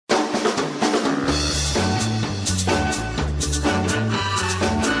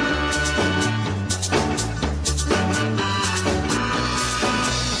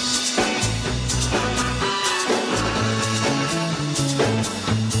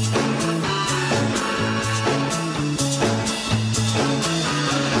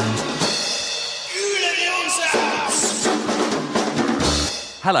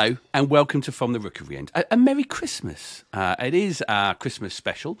Hello and welcome to From the Rookery End. A Merry Christmas. It is our Christmas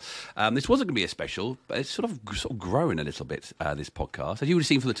special. This wasn't going to be a special, but it's sort of growing a little bit, this podcast. As you would have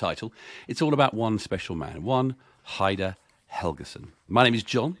seen from the title, it's all about one special man, one Heidar Helguson. My name is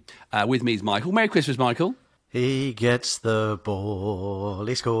John. With me is Michael. Merry Christmas, Michael. He gets the ball,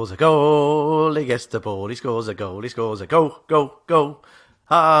 he scores a goal, he gets the ball, he scores a goal, he scores a goal, go.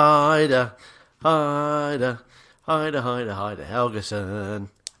 Heidar, Heidar, Heidar, Heidar, Heidar Helguson.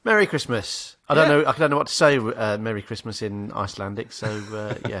 Merry Christmas. I don't know what to say. Merry Christmas in Icelandic. So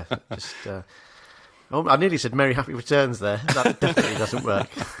I nearly said Merry Happy Returns there. That definitely doesn't work.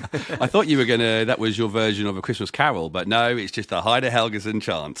 I thought you were that was your version of a Christmas carol, but no, it's just a Heidar Helguson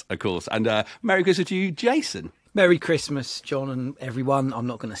chant, of course. And Merry Christmas to you, Jason. Merry Christmas, John and everyone. I'm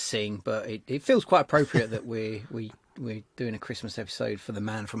not going to sing, but it feels quite appropriate that we're doing a Christmas episode for the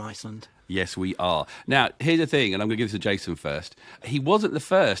man from Iceland. Yes, we are. Now, here's the thing, and I'm going to give this to Jason first. He wasn't the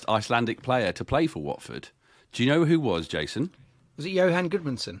first Icelandic player to play for Watford. Do you know who was, Jason? Was it Johan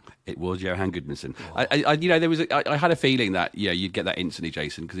Gudmundsson? It was Johan Gudmundsson. Oh. I had a feeling that you'd get that instantly,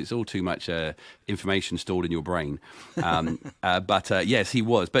 Jason, because it's all too much information stored in your brain. But yes, he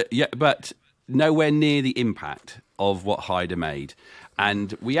was. But nowhere near the impact of what Heidar made.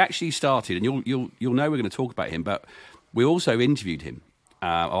 And we actually started, and you'll know we're going to talk about him, but we also interviewed him.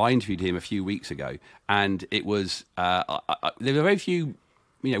 I interviewed him a few weeks ago, and it was there were very few.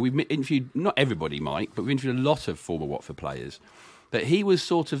 We've interviewed not everybody, Mike, but we interviewed a lot of former Watford players. But he was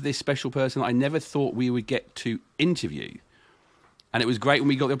sort of this special person that I never thought we would get to interview, and it was great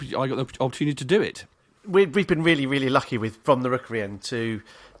when I got the opportunity to do it. We've been really, really lucky with From the Rookery End to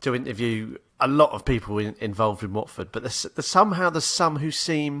interview a lot of people involved in Watford, but there's some who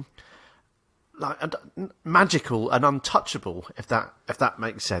seem like magical and untouchable, if that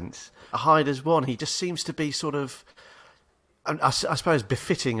makes sense. Heidar's one. He just seems to be sort of, I suppose,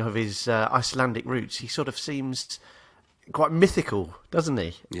 befitting of his Icelandic roots. He sort of seems quite mythical, doesn't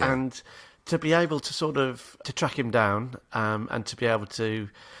he? Yeah. And to be able to track him down and to be able to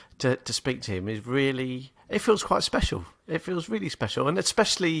speak to him is really, it feels quite special. It feels really special, and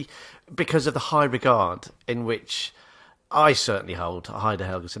especially because of the high regard in which I certainly hold Heidar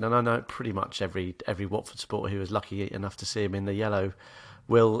Helguson, and I know pretty much every Watford supporter who is lucky enough to see him in the yellow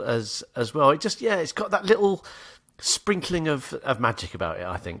will as well. It's got that little sprinkling of magic about it,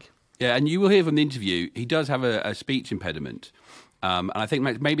 I think. Yeah, and you will hear from the interview, he does have a speech impediment. And I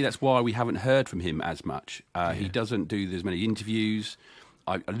think maybe that's why we haven't heard from him as much. He doesn't do as many interviews.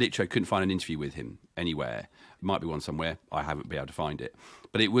 I literally couldn't find an interview with him anywhere. Might be one somewhere. I haven't been able to find it.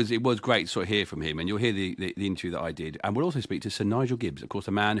 But it was great to sort of hear from him. And you'll hear the interview that I did. And we'll also speak to Sir Nigel Gibbs, of course,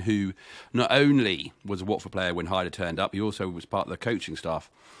 a man who not only was a Watford player when Heidar turned up, he also was part of the coaching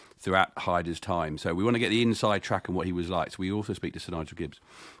staff throughout Heidar's time. So we want to get the inside track on what he was like. So we also speak to Sir Nigel Gibbs.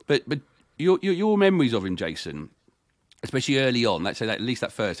 But your memories of him, Jason, especially early on, let's say that, at least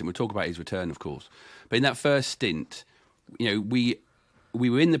that first, and we'll talk about his return, of course. But in that first stint, we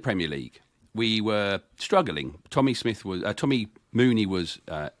were in the Premier League. We were struggling. Tommy Mooney was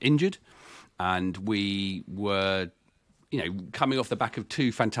injured, and we were, coming off the back of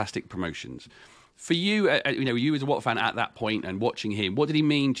two fantastic promotions. For you, you as a Watford fan at that point and watching him, what did he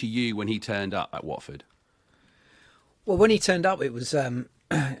mean to you when he turned up at Watford? Well, when he turned up, it was a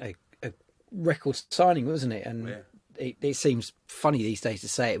record signing, wasn't it? And it seems funny these days to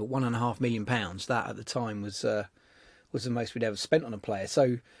say it, but £1.5 million, that at the time was the most we'd ever spent on a player.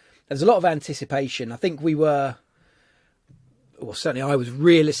 So there's a lot of anticipation. I think we were, or certainly I was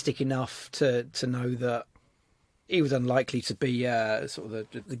realistic enough to know that he was unlikely to be sort of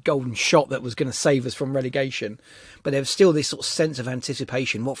the golden shot that was going to save us from relegation. But there was still this sort of sense of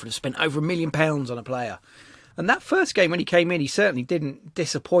anticipation. Watford have spent over £1 million on a player. And that first game when he came in, he certainly didn't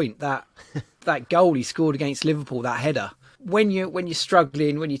disappoint. That goal he scored against Liverpool, that header. When you're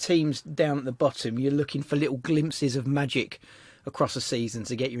struggling, when your team's down at the bottom, you're looking for little glimpses of magic across a season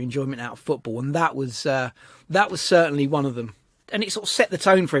to get your enjoyment out of football, and that was certainly one of them. And it sort of set the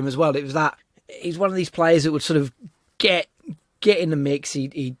tone for him as well. It was that he's one of these players that would sort of get in the mix.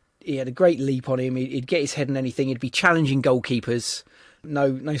 He had a great leap on him. He'd get his head in anything. He'd be challenging goalkeepers.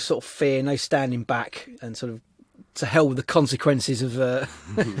 No sort of fear, no standing back, and sort of to hell with the consequences of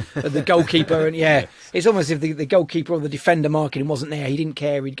the goalkeeper. And it's almost as if the goalkeeper or the defender marking him wasn't there. He didn't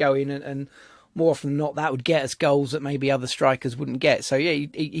care. He'd go in, and more often than not, that would get us goals that maybe other strikers wouldn't get. So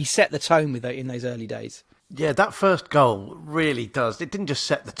he set the tone with it in those early days. Yeah, that first goal really does. It didn't just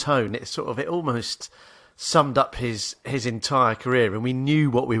set the tone. It almost summed up his entire career, and we knew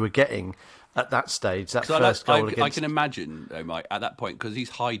what we were getting. at that stage. That So first goal I against... can imagine, though, Mike, at that point, because he's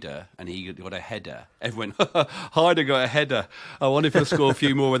Heidar and he got a header. Everyone, Heidar got a header. I wonder if he'll score a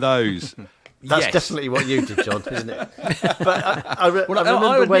few more of those. That's Yes. definitely what you did, John, isn't it? But I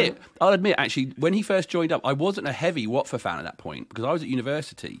remember I'll admit, actually, when he first joined up, I wasn't a heavy Watford fan at that point because I was at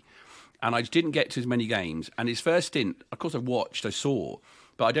university and I just didn't get to as many games. And his first stint, of course, I saw,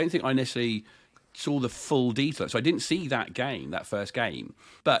 but I don't think I necessarily saw the full detail. So I didn't see that first game.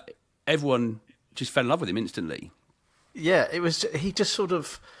 But everyone just fell in love with him instantly. Yeah, it was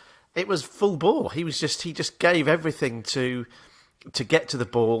full bore. He just gave everything to get to the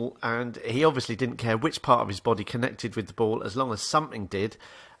ball, and he obviously didn't care which part of his body connected with the ball as long as something did,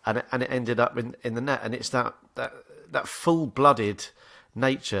 and it ended up in the net. And it's that full-blooded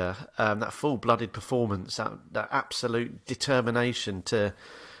nature, that full-blooded performance, that absolute determination to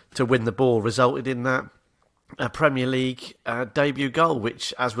win the ball resulted in that Premier League debut goal,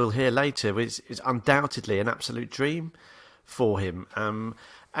 which, as we'll hear later, is undoubtedly an absolute dream for him.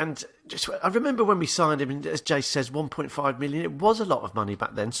 And I remember when we signed him, and as Jay says, 1.5 million. It was a lot of money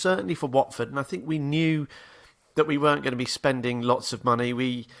back then, certainly for Watford. And I think we knew that we weren't going to be spending lots of money.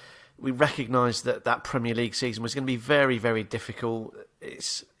 We recognised that Premier League season was going to be very, very difficult.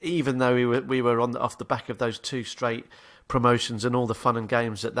 Even though we were off the back of those 2 straight promotions and all the fun and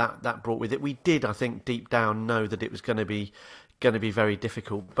games that brought with it, we did, I think, deep down know that it was going to be very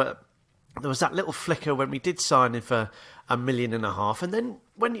difficult. But there was that little flicker when we did sign him for $1.5 million, and then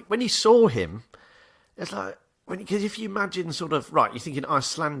when you saw him, it's like, because if you imagine sort of, right, you're thinking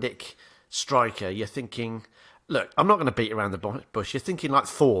Icelandic striker, you're thinking, look, I'm not going to beat around the bush. You're thinking like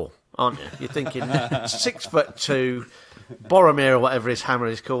Thor, aren't you? You're thinking 6'2", Boromir or whatever his hammer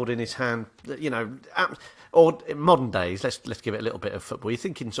is called in his hand, or in modern days, let's give it a little bit of football. You're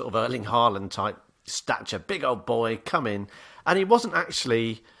thinking sort of Erling Haaland type stature, big old boy, come in, and he wasn't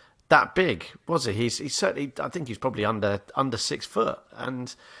actually that big, was he? He's certainly, I think he's probably under 6 foot.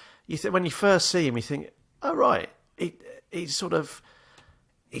 And when you first see him, you think, oh right, he's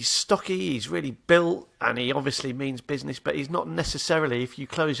stocky, he's really built, and he obviously means business. But he's not necessarily. If you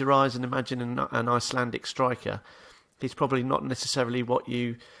close your eyes and imagine an Icelandic striker, he's probably not necessarily what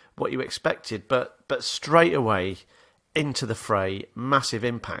you expected. But straight away into the fray, massive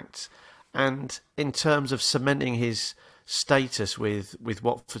impact. And in terms of cementing his status with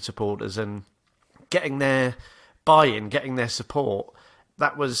Watford supporters and getting their buy-in, getting their support,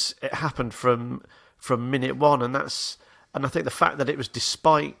 it happened from minute one, and I think the fact that it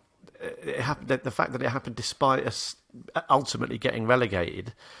happened despite us ultimately getting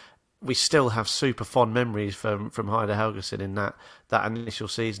relegated, we still have super fond memories from Heidar Helguson in that initial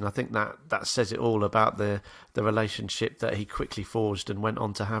season. I think that says it all about the relationship that he quickly forged and went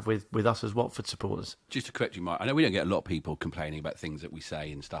on to have with us as Watford supporters. Just to correct you, Mike, I know we don't get a lot of people complaining about things that we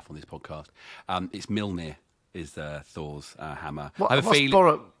say and stuff on this podcast. It's Milner is Thor's hammer.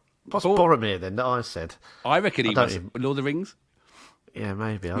 What's Boromir then that I said? I reckon he was Lord of the Rings. Yeah,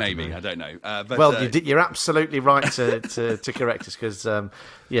 maybe. I don't know. But, well, you're absolutely right to correct us because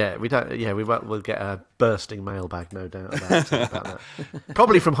we don't. Yeah, we'll get a bursting mailbag, no doubt about that.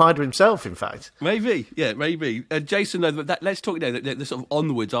 Probably from Heidar himself, in fact. Maybe, Jason, though, let's talk the sort of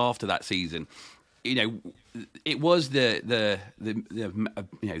onwards after that season. It was the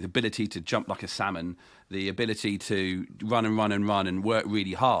ability to jump like a salmon, the ability to run and work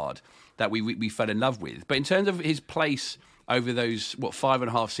really hard that we fell in love with. But in terms of his place over those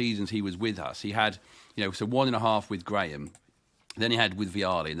 5.5 seasons he was with us, he had 1.5 with Graham, then he had with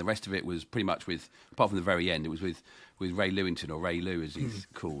Vialli, and the rest of it was pretty much apart from the very end, it was with Ray Lewington, or Ray Lou as he's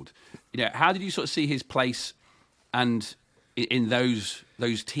called. How did you sort of see his place and in those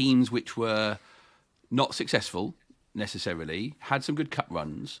teams which were not successful necessarily, had some good cup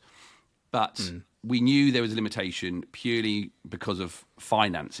runs, but we knew there was a limitation purely because of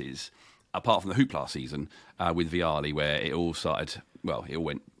finances, apart from the hoopla season with Vialli, where it all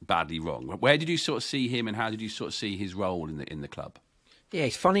went badly wrong. Where did you sort of see him, and how did you sort of see his role in the club? Yeah,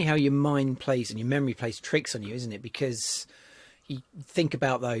 it's funny how your mind plays and your memory plays tricks on you, isn't it? Because you think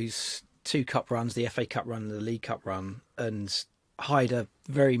about those 2 cup runs, the FA Cup run and the League Cup run, and Heidar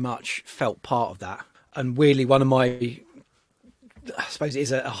very much felt part of that. And weirdly, one of my, I suppose it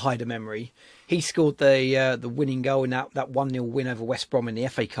is a Heidar memory, he scored the winning goal in that 1-0 win over West Brom in the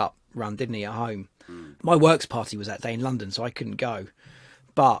FA Cup run, didn't he, at home? My works party was that day in London, so I couldn't go.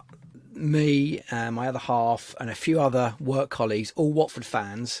 But me and my other half and a few other work colleagues, all Watford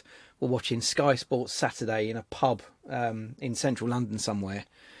fans, were watching Sky Sports Saturday in a pub in central London somewhere.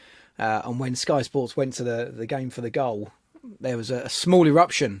 And when Sky Sports went to the game for the goal, there was a small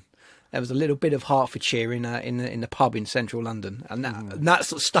eruption there was a little bit of Hertfordshire in the pub in central London, and that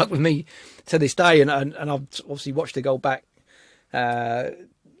sort of stuck with me to this day. And I've obviously watched the goal back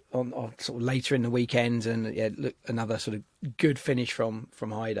on sort of later in the weekend, and look, another sort of good finish from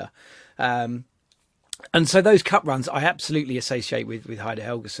Heidar. And so those cup runs I absolutely associate with Heidar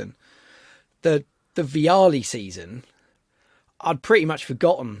Helguson. The Vialli season, I'd pretty much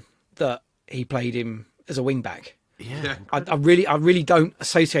forgotten that he played him as a wing back. Yeah, I really don't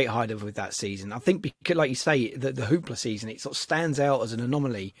associate Heidar with that season. I think because, like you say, the Hoopla season, it sort of stands out as an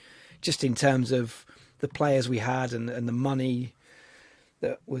anomaly, just in terms of the players we had and the money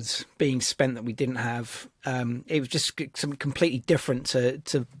that was being spent that we didn't have. It was just something completely different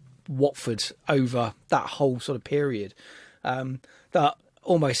to Watford over that whole sort of period. That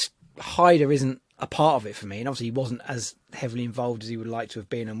almost Heidar isn't a part of it for me, and obviously he wasn't as heavily involved as he would like to have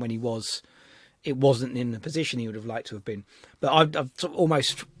been, and when he was, it wasn't in the position he would have liked to have been. But I've sort of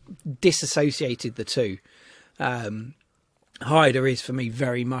almost disassociated the two. Heidar is for me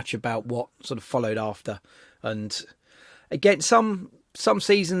very much about what sort of followed after, and again, some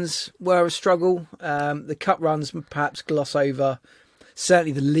seasons were a struggle. The cup runs perhaps gloss over.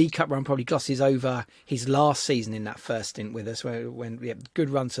 Certainly the League Cup run probably glosses over his last season in that first stint with us, when we had a good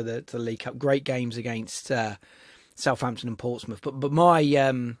run to the League Cup, great games against Southampton and Portsmouth. But my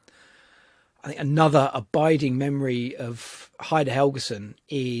I think another abiding memory of Heidar Helguson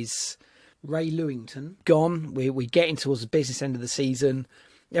is Ray Lewington gone. We're getting towards the business end of the season.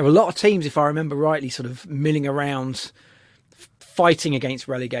 There were a lot of teams, if I remember rightly, sort of milling around, fighting against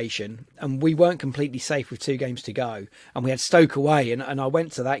relegation, and we weren't completely safe with 2 games to go, and we had Stoke away, and I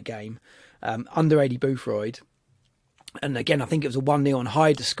went to that game under Eddie Boothroyd, and again I think it was a 1-0, and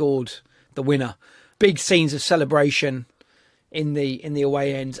Heidar scored the winner. Big scenes of celebration in the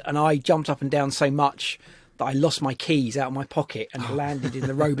away end, and I jumped up and down so much that I lost my keys out of my pocket and landed in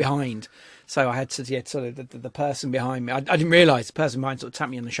the row behind. So I had to, sort of the person behind me. I didn't realise the person behind sort of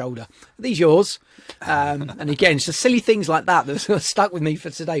tapped me on the shoulder. Are these yours? And again, it's just silly things like that that sort of stuck with me for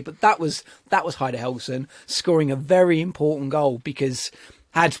today. But that was Heidar Helguson scoring a very important goal, because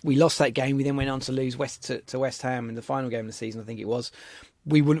had we lost that game, we then went on to lose to West Ham in the final game of the season, I think it was.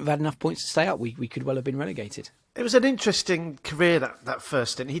 We wouldn't have had enough points to stay up. We could well have been relegated. It was an interesting career, that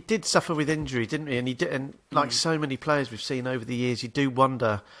first stint. He did suffer with injury, didn't he? And he did, and like so many players we've seen over the years, you do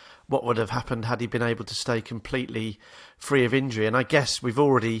wonder what would have happened had he been able to stay completely free of injury. And I guess we've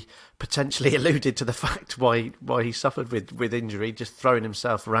already potentially alluded to the fact why he suffered with injury, just throwing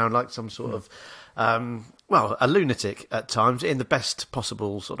himself around like some sort of, a lunatic at times, in the best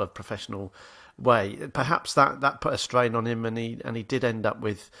possible sort of professional way. Perhaps that put a strain on him, and he did end up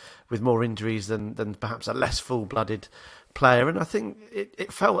with more injuries than perhaps a less full-blooded player. And I think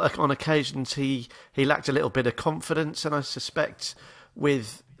it felt like on occasions he lacked a little bit of confidence, and I suspect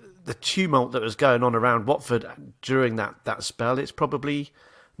with the tumult that was going on around Watford during that spell, it's probably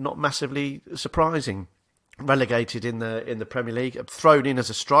not massively surprising. Relegated in the Premier League, thrown in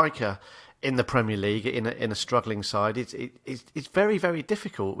as a striker in the Premier League in a struggling side, it's very, very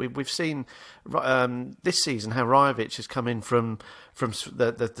difficult. We've seen this season how Rajovic has come in from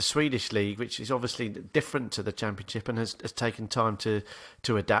the Swedish league, which is obviously different to the Championship, and has taken time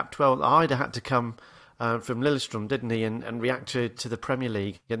to adapt. Well, Heidar had to come from Lillestrøm, didn't he, and react to the Premier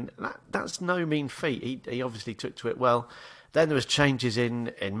League, and that's no mean feat. He obviously took to it well. Then there was changes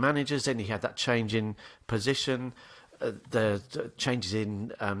in managers. Then he had that change in position. The changes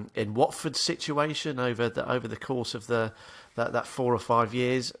in Watford's situation over the course of that 4 or 5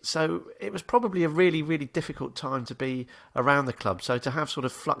 years. So it was probably a really, really difficult time to be around the club. So to have sort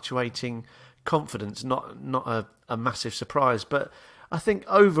of fluctuating confidence, not a massive surprise. But I think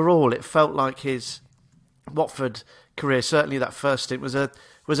overall it felt like his Watford career, certainly that first stint, was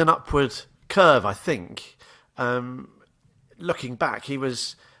an upward curve, I think. Looking back, you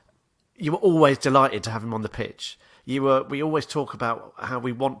were always delighted to have him on the pitch. We always talk about how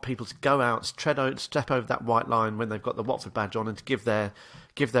we want people to go out, step over that white line when they've got the Watford badge on, and to give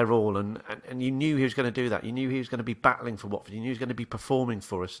their all. And you knew he was going to do that. You knew he was going to be battling for Watford. You knew he was going to be performing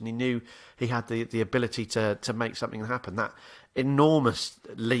for us, and you knew he had the ability to make something happen. That enormous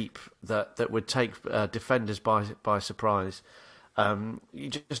leap that would take defenders by surprise. You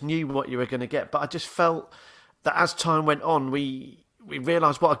just knew what you were going to get. But I just felt that as time went on, we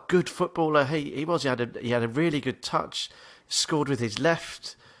realised what a good footballer he was. He had a really good touch, scored with his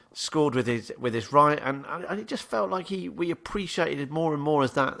left, scored with his right, and it just felt like we appreciated it more and more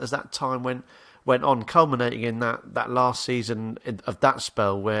as that time went on, culminating in that last season of that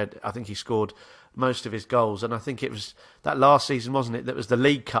spell where I think he scored most of his goals. And I think it was that last season, wasn't it, that was the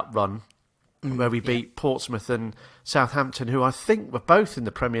League Cup run, where we beat Portsmouth and Southampton, who I think were both in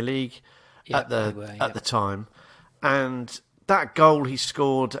the Premier League at the time. And that goal he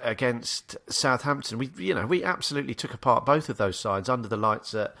scored against Southampton, we absolutely took apart both of those sides under the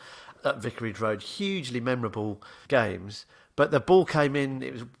lights at Vicarage Road. Hugely memorable games. But the ball came in,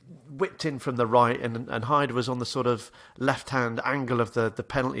 it was whipped in from the right, and Heidar was on the sort of left-hand angle of the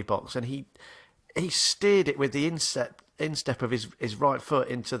penalty box, and he steered it with the instep of his right foot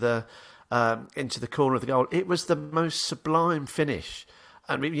into the corner of the goal. It was the most sublime finish.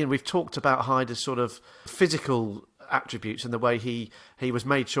 And we've talked about Heidar's sort of physical attributes and the way he was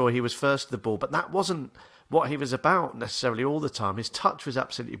made sure he was first to the ball, but that wasn't what he was about necessarily all the time. His touch was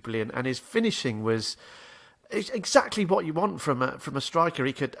absolutely brilliant, and his finishing was exactly what you want from a striker.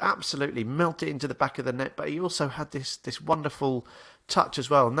 He could absolutely melt it into the back of the net, but he also had this wonderful touch as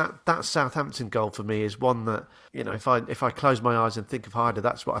well. And that Southampton goal for me is one that, if I close my eyes and think of Heidar,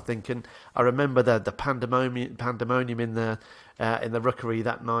 that's what I think. And I remember the pandemonium in the Rookery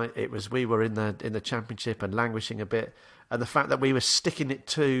that night. We were in the Championship and languishing a bit, and the fact that we were sticking it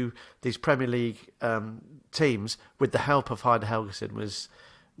to these Premier League teams with the help of Heidar Helguson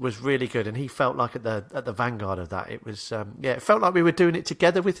was really good, and he felt like at the vanguard of that. It was it felt like we were doing it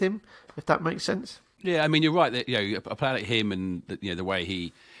together with him, if that makes sense. Yeah, I mean, you're right that a player like him and the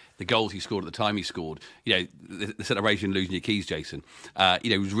way the goals he scored at the time he scored, the celebration losing your keys, Jason,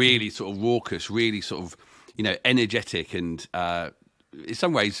 was really sort of raucous, really sort of energetic, and in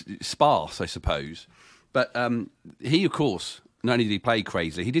some ways sparse, I suppose. But he, of course, not only did he play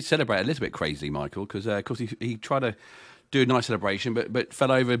crazy, he did celebrate a little bit crazy, Michael, because of course he tried to do a nice celebration, but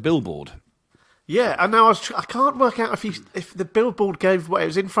fell over a billboard. Yeah, and now I can't work out if the billboard gave way. It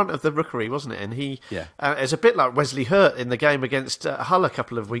was in front of the Rookery, wasn't it? And it's a bit like Wesley Hurt in the game against Hull a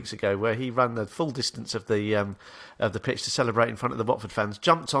couple of weeks ago, where he ran the full distance of the pitch to celebrate in front of the Watford fans,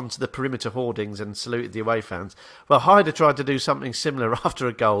 jumped onto the perimeter hoardings and saluted the away fans. Well, Heidar tried to do something similar after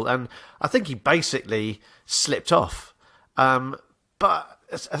a goal, and I think he basically slipped off. But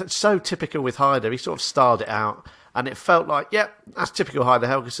it's so typical with Heidar. He sort of styled it out, and it felt like, that's typical Heidar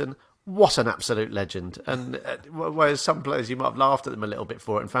Helguson. What an absolute legend. And whereas some players, you might have laughed at them a little bit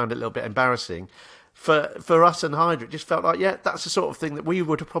for it and found it a little bit embarrassing, for us and Heidar, it just felt like, that's the sort of thing that we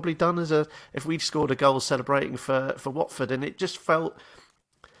would have probably done if we'd scored a goal celebrating for Watford. And it just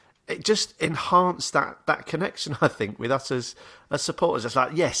enhanced that connection, I think, with us as supporters. It's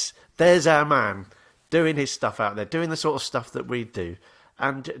like, yes, there's our man doing his stuff out there, doing the sort of stuff that we do.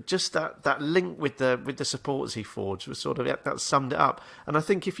 And just that link with the supporters he forged was sort of, that summed it up. And I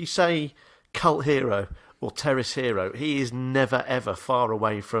think if you say cult hero or terrace hero, he is never, ever far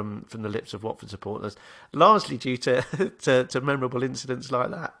away from the lips of Watford supporters, largely due to memorable incidents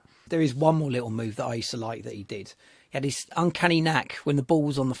like that. There is one more little move that I used to like that he did. He had this uncanny knack when the ball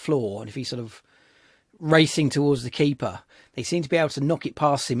was on the floor, and if he sort of racing towards the keeper, they seem to be able to knock it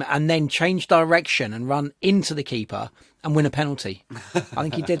past him and then change direction and run into the keeper and win a penalty. I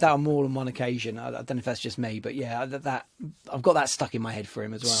think he did that on more than one occasion. I don't know if that's just me, but that I've got that stuck in my head for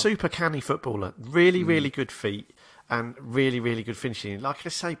him as well. Super canny footballer, really, really good feet and really, really good finishing. Like I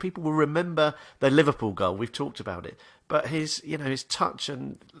say, people will remember the Liverpool goal. We've talked about it, but his touch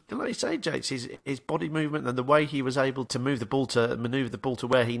and, like you say, Jates, his body movement and the way he was able to manoeuvre the ball to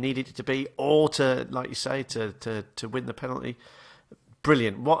where he needed it to be, or to, like you say, to win the penalty.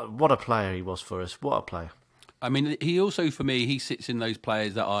 Brilliant. What a player he was for us. What a player. I mean, he also, for me, he sits in those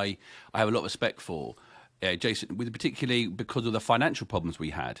players that I have a lot of respect for, Jason, particularly because of the financial problems we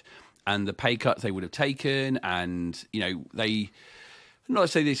had and the pay cuts they would have taken, and they. Not to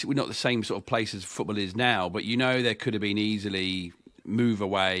say this, we're not the same sort of place as football is now, but there could have been easily move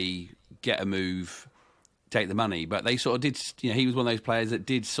away, get a move, take the money. But they sort of did. He was one of those players that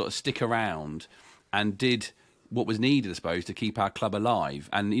did sort of stick around and did what was needed, I suppose, to keep our club alive.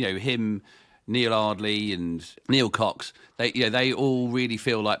 And him, Neil Ardley and Neil Cox, they all really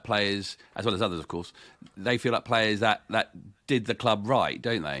feel like players, as well as others, of course. They feel like players that did the club right,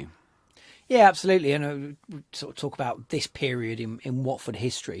 don't they? Yeah, absolutely. And we sort of talk about this period in Watford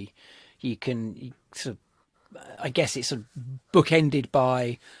history. I guess it's sort of bookended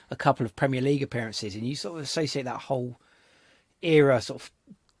by a couple of Premier League appearances, and you sort of associate that whole era sort of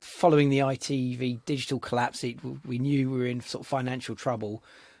following the ITV digital collapse. We knew we were in sort of financial trouble.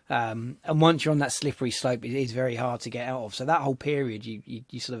 And once you're on that slippery slope, it is very hard to get out of. So that whole period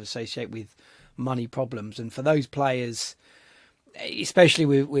you sort of associate with money problems. And for those players, especially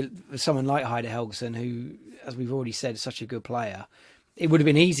with someone like Heidar Helguson, who, as we've already said, is such a good player, it would have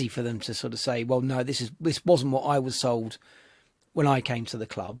been easy for them to sort of say, well, no, this wasn't what I was sold when I came to the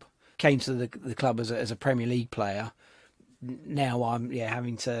club. Came to the club as a Premier League player. Now I'm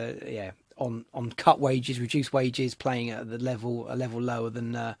having to on cut wages, reduced wages, playing at a level lower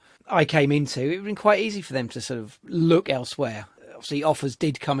than I came into, it would have been quite easy for them to sort of look elsewhere. Obviously, offers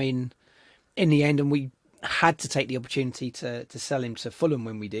did come in the end, and we had to take the opportunity to sell him to Fulham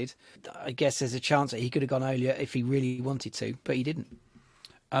when we did. I guess there's a chance that he could have gone earlier if he really wanted to, but he didn't.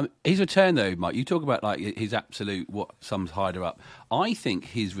 His return, though, Mike, you talk about like his absolute, what sums Heidar up. I think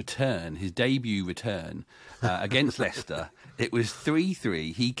his return, his debut return against Leicester, it was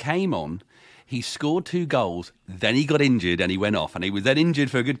 3-3. He came on, he scored 2 goals, then he got injured and he went off. And he was then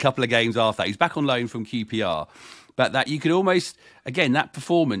injured for a good couple of games after that. He's back on loan from QPR. But that you could almost, again, that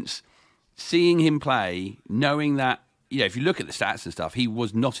performance, seeing him play, knowing that, if you look at the stats and stuff, he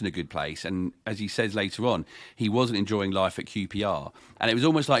was not in a good place. And as he says later on, he wasn't enjoying life at QPR. And it was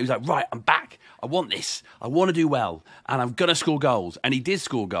almost like, he was like, right, I'm back. I want this. I want to do well. And I'm going to score goals. And he did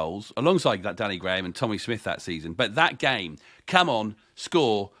score goals alongside that Danny Graham and Tommy Smith that season. But that game, come on,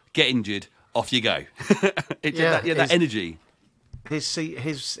 score, get injured, off you go. That energy.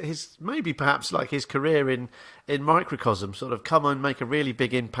 His maybe perhaps like his career in microcosm, sort of come and make a really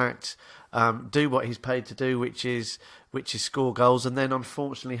big impact, do what he's paid to do, which is score goals, and then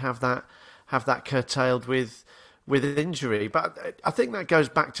unfortunately have that curtailed with injury. But I think that goes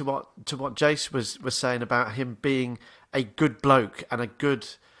back to what Jace was saying about him being a good bloke and a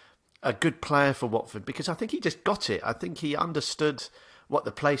good player for Watford, because I think he just got it. I think he understood what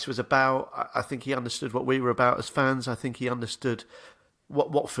the place was about. I think he understood what we were about as fans. I think he understood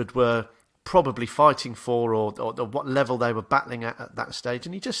what Watford were probably fighting for, or what level they were battling at that stage.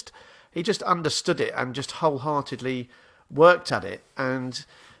 And he just understood it and just wholeheartedly worked at it. And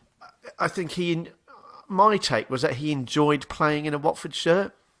I think my take was that he enjoyed playing in a Watford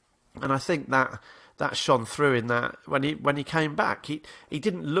shirt, and I think that shone through in that when he came back, he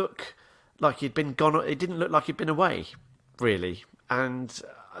didn't look like he'd been gone. It didn't look like he'd been away, really. And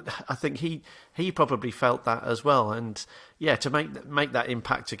I think he probably felt that as well. And yeah, to make that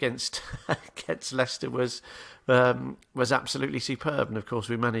impact against Leicester was absolutely superb. And of course,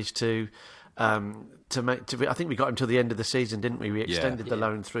 we managed to I think we got him till the end of the season, didn't we? We extended the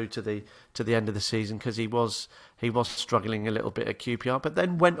loan through to the end of the season, because he was struggling a little bit at QPR, but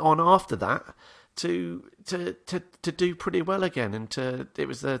then went on after that to do pretty well again, and it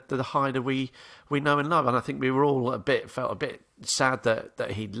was the Heidar we know and love. And I think we were all felt a bit sad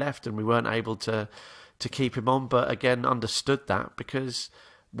that he'd left and we weren't able to keep him on, but again understood that, because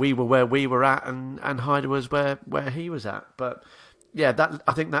we were where we were at and Heidar was where he was at. But yeah,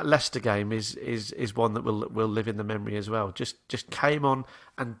 I think that Leicester game is one that will live in the memory as well. Just came on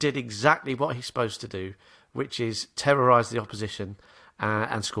and did exactly what he's supposed to do, which is terrorise the opposition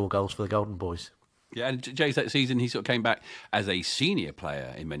and score goals for the Golden Boys. Yeah, and Jace, that season he sort of came back as a senior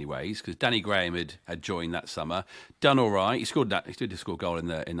player in many ways, because Danny Graham had joined that summer, done all right. He did score a goal in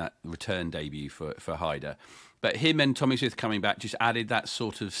that return debut for Heidar, but him and Tommy Smith coming back just added that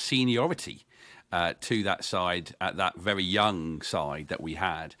sort of seniority to that side, at that very young side that we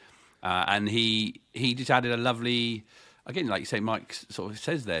had, and he just added a lovely, again, like you say, Mike sort of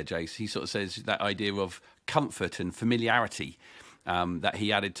says there, Jace, he sort of says that idea of comfort and familiarity. That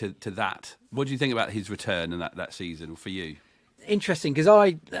he added to that. What do you think about his return and that season for you? Interesting, because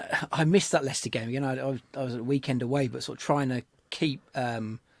I missed that Leicester game. I was at a weekend away, but sort of trying to keep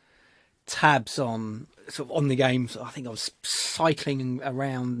tabs on the games. I think I was cycling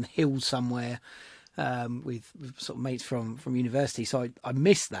around hills somewhere with sort of mates from university, so I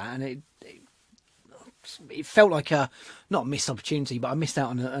missed that, and it felt like not a missed opportunity, but I missed out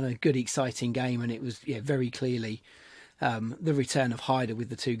on a good, exciting game, and it was very clearly the return of Heidar with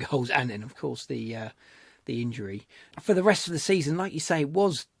the 2 goals, and then of course the injury. For the rest of the season, like you say, it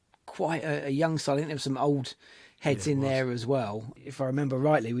was quite a young side. I think there were some old heads in there as well. If I remember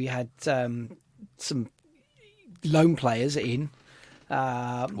rightly, we had some loan players in.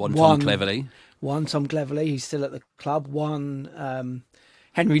 One Tom Cleverley, who's still at the club. One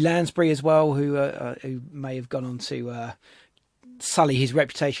Henry Lansbury as well, who may have gone on to sully his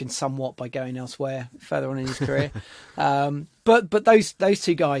reputation somewhat by going elsewhere further on in his career. But those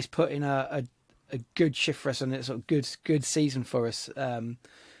 2 guys put in a good shift for us, and it's a good season for us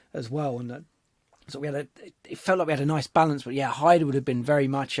as well. And so it felt like we had a nice balance. But yeah, Heidar would have been very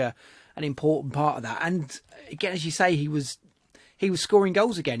much an important part of that. And again, as you say, he was scoring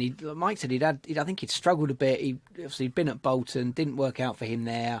goals again. Mike said I think he'd struggled a bit. He'd been at Bolton, didn't work out for him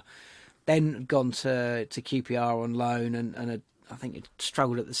there. Then gone to QPR on loan, and I think it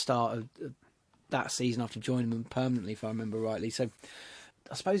struggled at the start of that season after joining them permanently, if I remember rightly. So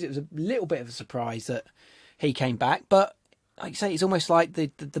I suppose it was a little bit of a surprise that he came back. But like you say, it's almost like the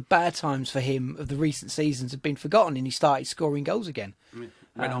bad times for him of the recent seasons have been forgotten, and he started scoring goals again.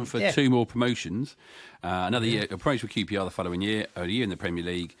 Went on for 2 more promotions. Another year, a promotion with QPR the following year, a year in the Premier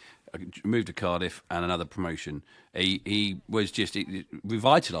League, moved to Cardiff, and another promotion. He was just, it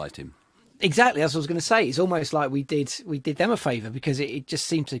revitalised him. Exactly, as I was going to say. It's almost like we did them a favour, because it just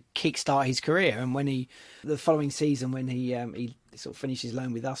seemed to kickstart his career. And when the following season, when he sort of finished his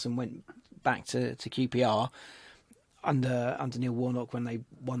loan with us and went back to QPR under Neil Warnock, when they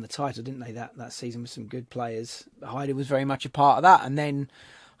won the title, didn't they? That season with some good players. Heidar was very much a part of that. And then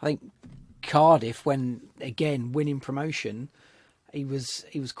I think Cardiff, when again winning promotion, he was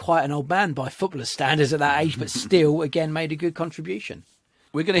quite an old man by footballer standards at that age, but still again made a good contribution.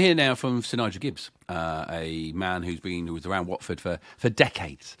 We're going to hear now from Sir Nigel Gibbs, a man who was around Watford for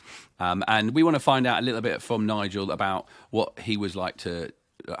decades. And we want to find out a little bit from Nigel about what he was like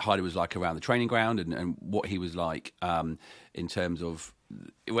Heidar was like around the training ground, and what he was like in terms of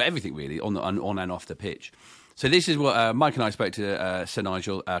everything really on and off the pitch. So this is what Mike and I spoke to Sir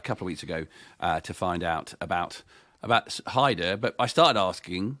Nigel a couple of weeks ago to find out about Heidar. But I started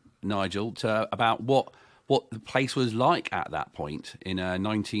asking Nigel about what the place was like at that point in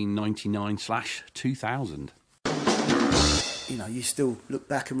 1999/2000. You know, you still look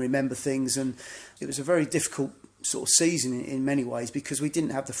back and remember things, and it was a very difficult sort of season in many ways, because we didn't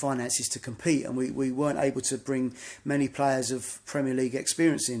have the finances to compete, and we weren't able to bring many players of Premier League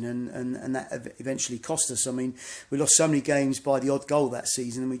experience in, and that eventually cost us. I mean, we lost so many games by the odd goal that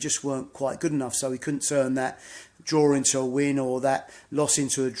season, and we just weren't quite good enough, so we couldn't turn that draw into a win or that loss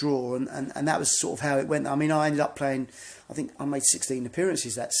into a draw, and that was sort of how it went. I mean, I ended up playing, I think I made 16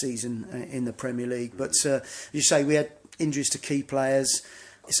 appearances that season in the Premier League, but as you say, we had injuries to key players,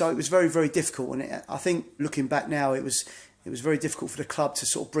 so it was very, very difficult. And I think looking back now, it was very difficult for the club to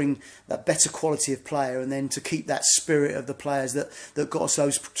sort of bring that better quality of player, and then to keep that spirit of the players that got us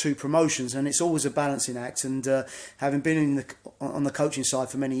those 2 promotions. And it's always a balancing act. And having been on the coaching side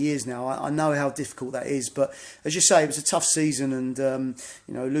for many years now, I know how difficult that is. But as you say, it was a tough season, and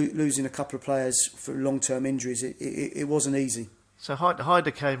losing a couple of players for long-term injuries, it wasn't easy. So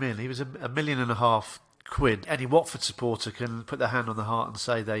Heidar came in. He was £1.5 million. Any Watford supporter can put their hand on the heart and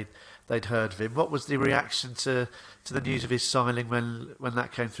say they'd heard of him. What was the reaction to the news of his signing when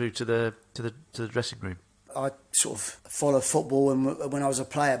that came through to the dressing room? I sort of followed football when I was a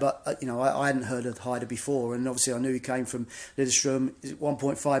player, but I hadn't heard of Heidar before, and obviously I knew he came from Lillestrøm.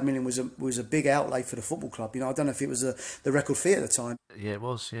 1.5 million was a big outlay for the football club. I don't know if it was the record fee at the time. Yeah, it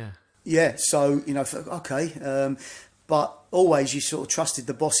was. Yeah. Yeah. So okay. But always you sort of trusted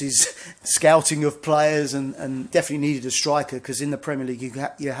the boss's scouting of players, and definitely needed a striker, because in the Premier League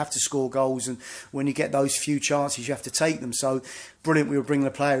you have to score goals, and when you get those few chances you have to take them. So brilliant, we were bringing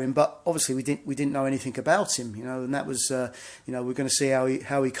a player in, but obviously we didn't know anything about him, and that was we're going to see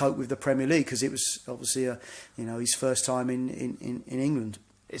how he coped with the Premier League, because it was obviously his first time in England.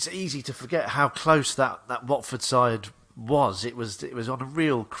 It's easy to forget how close that Watford side was. It was on a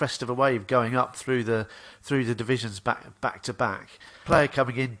real crest of a wave, going up through the divisions back to back. Player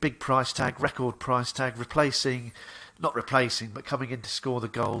coming in, big price tag, record price tag, not replacing, but coming in to score the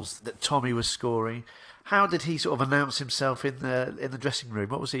goals that Tommy was scoring. How did he sort of announce himself in the dressing room?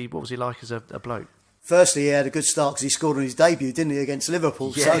 What was he like as a bloke? Firstly, he had a good start because he scored on his debut, didn't he, against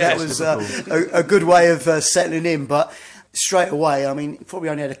Liverpool? Yeah, so that was a good way of settling in. But straight away, I mean, probably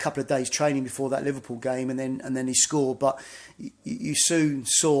only had a couple of days training before that Liverpool game, and then he scored. But you soon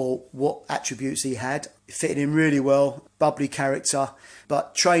saw what attributes he had. Fitted in really well, bubbly character.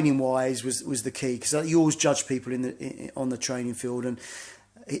 But training wise was the key, because you always judge people on the training field, and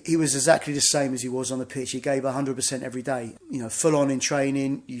he was exactly the same as he was on the pitch. He gave 100% every day, full on in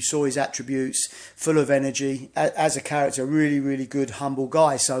training. You saw his attributes, full of energy. As a character, really, really good, humble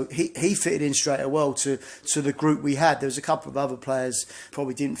guy. So he fitted in straight well to the group we had. There was a couple of other players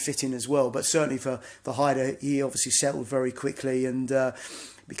probably didn't fit in as well, but certainly for Heidar, he obviously settled very quickly and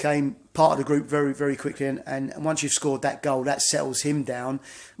became part of the group very, very quickly. And once you've scored that goal, that settles him down.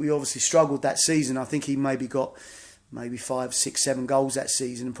 We obviously struggled that season. I think he maybe got 5, 6, 7 goals that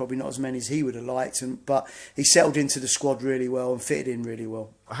season, and probably not as many as he would have liked. But he settled into the squad really well and fitted in really well.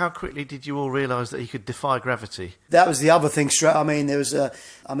 How quickly did you all realise that he could defy gravity? That was the other thing. I mean, there was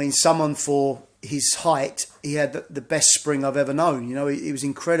someone for his height. He had the best spring I've ever known. He was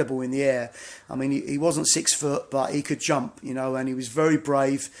incredible in the air. I mean, he wasn't 6 foot, but he could jump. And he was very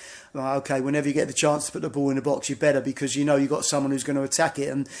brave. Well, okay, whenever you get the chance to put the ball in the box, you better, because you know you've got someone who's going to attack it,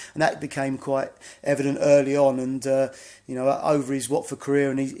 and that became quite evident early on. And over his Watford career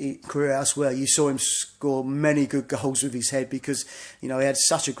and his career elsewhere, you saw him score many good goals with his head, because he had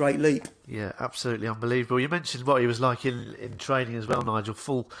such a great leap. Yeah, absolutely unbelievable. You mentioned what he was like in training as well, Nigel.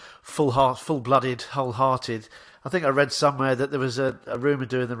 Full-blooded, wholehearted. I think I read somewhere that there was a rumour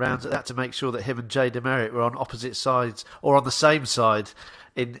doing the rounds that had to make sure that him and Jay Demerit were on opposite sides or on the same side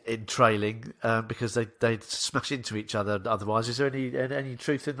in trailing, because they'd smash into each other otherwise. Is there any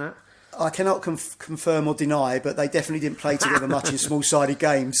truth in that? I cannot confirm or deny, but they definitely didn't play together much in small-sided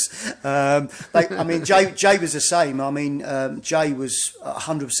games. Jay was the same. Jay was a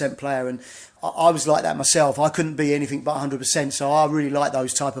 100% player, and I was like that myself. I couldn't be anything but 100%, so I really like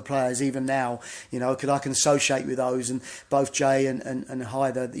those type of players even now, because I can associate with those. And both Jay and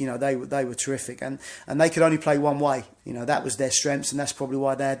Heidar, they were terrific, and they could only play one way. That was their strengths, and that's probably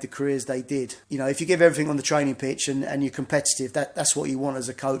why they had the careers they did. If you give everything on the training pitch and you're competitive, that's what you want as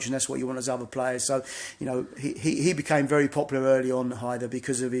a coach, and that's what you want as other players. So, he became very popular early on, Heidar,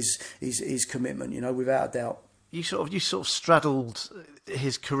 because of his commitment, without a doubt. You sort of straddled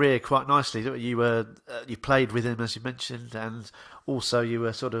his career quite nicely. You played with him, as you mentioned, and also you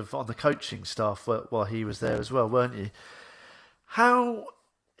were sort of on the coaching staff while he was there as well, weren't you? How?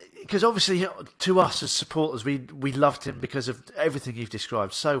 Because obviously, to us as supporters, we loved him because of everything you've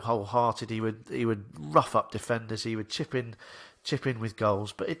described. So wholehearted, he would rough up defenders, he would chip in with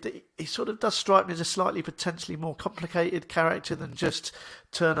goals. But it sort of does strike me as a slightly potentially more complicated character than just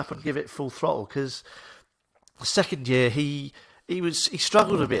turn up and give it full throttle. Because the second year he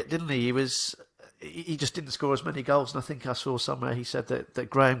struggled a bit, didn't he? He just didn't score as many goals, and I think I saw somewhere he said that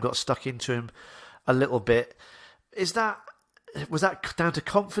Graham got stuck into him a little bit. Was that down to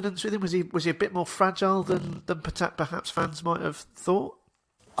confidence with him? Was he a bit more fragile than perhaps fans might have thought?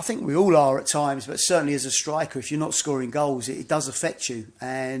 I think we all are at times, but certainly as a striker, if you're not scoring goals, it does affect you,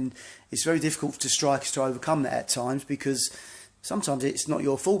 and it's very difficult for strikers to overcome that at times, because sometimes it's not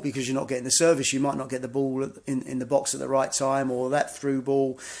your fault because you're not getting the service. You might not get the ball in the box at the right time, or that through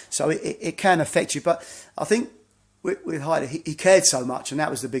ball. So it can affect you. But I think with Heidar, he cared so much, and that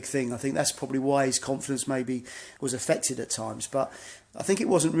was the big thing. I think that's probably why his confidence maybe was affected at times. But I think it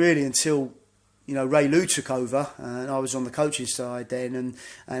wasn't really until Ray Lou took over, and I was on the coaching side then,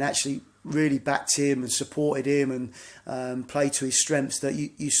 and actually really backed him and supported him and played to his strengths, that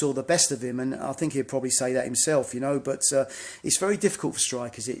you saw the best of him. And I think he'd probably say that himself, but it's very difficult for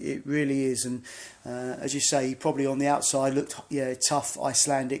strikers, it really is. And as you say, he probably on the outside looked tough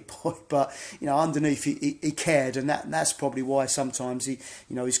Icelandic boy, but underneath he cared, and that's probably why sometimes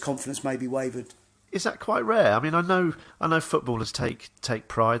his confidence maybe wavered. Is that quite rare? I mean, I know footballers take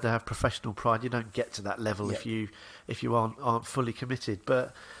pride. They have professional pride. You don't get to that level if you aren't fully committed.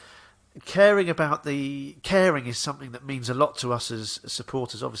 But caring is something that means a lot to us as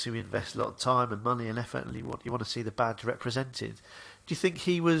supporters. Obviously, we invest a lot of time and money and effort, and you want to see the badge represented. Do you think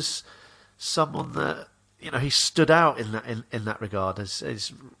he was someone that he stood out in that regard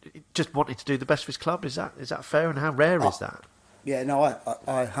as just wanting to do the best for his club? Is that fair? And how rare is that? Yeah, no, I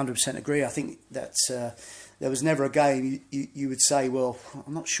 100% agree. I think that there was never a game you would say, well,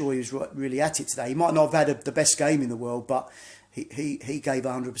 I'm not sure he was really at it today. He might not have had the best game in the world, but he gave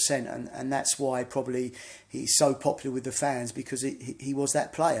 100%, and that's why probably he's so popular with the fans, because he was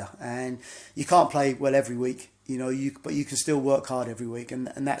that player. And you can't play well every week, but you can still work hard every week, and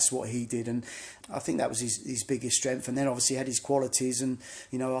that's what he did. And I think that was his biggest strength. And then obviously he had his qualities, and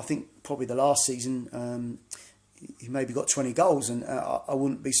I think probably the last season he maybe got 20 goals, and I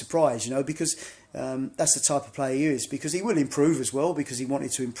wouldn't be surprised, because that's the type of player he is, because he will improve as well, because he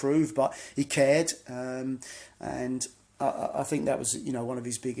wanted to improve, but he cared, and I think that was one of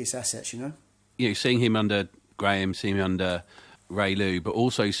his biggest assets. Seeing him under Graham, seeing him under Ray Lou, but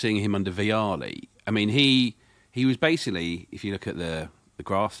also seeing him under Vialli. I mean, he was basically, if you look at the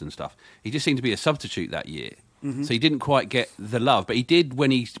graphs and stuff, he just seemed to be a substitute that year. Mm-hmm. So he didn't quite get the love, but he did,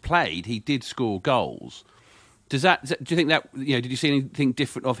 when he played, he did score goals. Do you think that did you see anything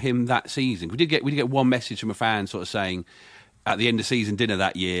different of him that season? We did get one message from a fan sort of saying at the end of season dinner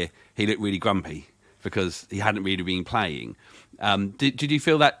that year he looked really grumpy because he hadn't really been playing. Did you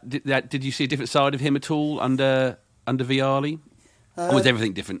feel that? Did you see a different side of him at all under Vialli? Or was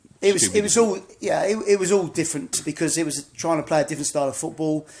everything different? It was all different, because it was trying to play a different style of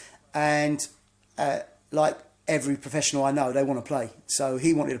football, and like every professional I know, they want to play. So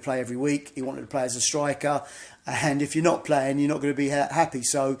he wanted to play every week. He wanted to play as a striker, and if you're not playing, you're not going to be happy.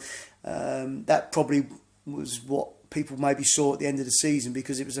 So that probably was what people maybe saw at the end of the season,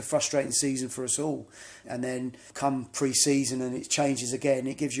 because it was a frustrating season for us all. And then come pre-season and it changes again.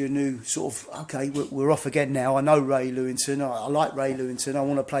 It gives you a new sort of, okay, we're off again now. I know Ray Lewington. I like Ray Lewington. I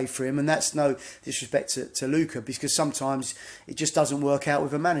want to play for him. And that's no disrespect to Luca, because sometimes it just doesn't work out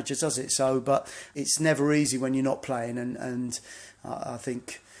with a manager, does it? So, but it's never easy when you're not playing. And I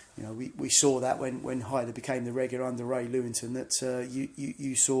think, you know, we saw that when Heidar became the regular under Ray Lewington, that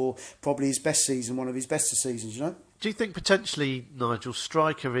you saw probably his best season, one of his best seasons, you know. Do you think potentially, Nigel,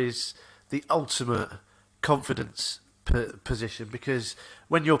 striker is the ultimate confidence position? Because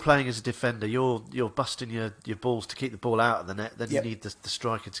when you're playing as a defender, you're busting your balls to keep the ball out of the net. Then you need the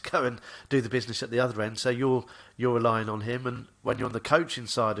striker to go and do the business at the other end. So you're relying on him. And when you're on the coaching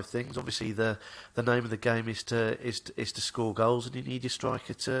side of things, obviously the name of the game is to score goals, and you need your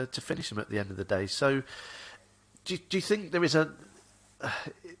striker to finish them at the end of the day. So do you think there is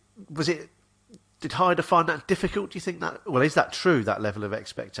did Heidar find that difficult? Do you think that, well, is that true, that level of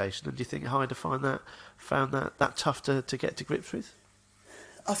expectation? And do you think Heidar found that tough to get to grips with?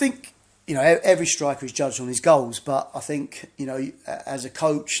 I think, you know, every striker is judged on his goals, but I think, you know, as a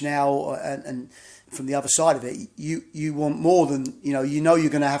coach now, and from the other side of it, you want more than, you know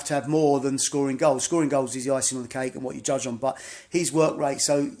you're going to have more than scoring goals. Scoring goals is the icing on the cake and what you judge on, but his work rate,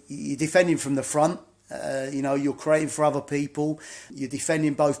 so you're defending from the front. You know, you're creating for other people. You're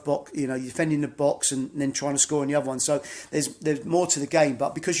defending both box. You know, you're defending the box and then trying to score on the other one. So there's more to the game.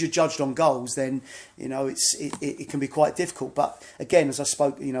 But because you're judged on goals, then you know it can be quite difficult. But again, as I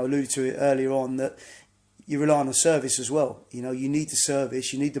alluded to it earlier on, that you rely on the service as well. You know, you need the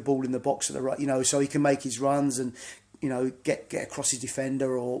service. You need the ball in the box at the right. You know, so he can make his runs and, you know, get across his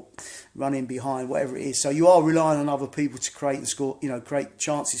defender or run in behind, whatever it is. So you are relying on other people to create and score, you know, create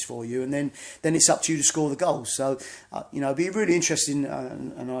chances for you, and then it's up to you to score the goals. So, you know, it'd be really interesting,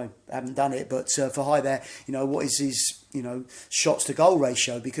 and I haven't done it, but for Heidar, you know, what is his, you know, shots to goal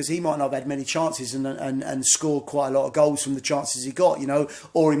ratio, because he might not have had many chances and scored quite a lot of goals from the chances he got, you know,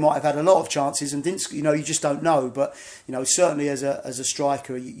 or he might have had a lot of chances and didn't, you know, you just don't know. But, you know, certainly as a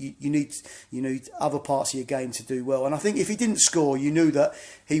striker, you need other parts of your game to do well. And I think if he didn't score, you knew that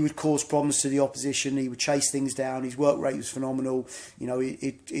he would cause problems to the opposition. He would chase things down. His work rate was phenomenal. You know,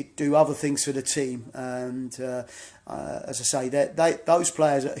 he'd do other things for the team. And as I say, those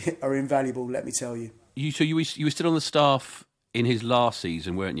players are invaluable, let me tell you. You were still on the staff in his last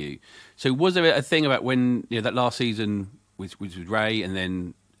season, weren't you? So was there a thing about when, you know, that last season with Ray and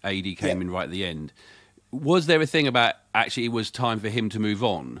then AD came in right at the end? Was there a thing about actually it was time for him to move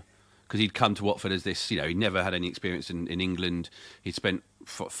on? Because he'd come to Watford as this, you know, he never had any experience in England. He'd spent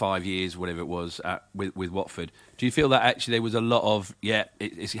 5 years, whatever it was, with Watford. Do you feel that actually there was a lot of,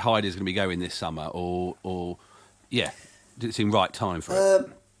 it's Heidar's going to be going this summer, or did it seem right time for it?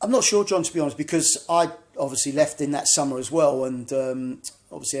 I'm not sure, John, to be honest, because I obviously left in that summer as well, and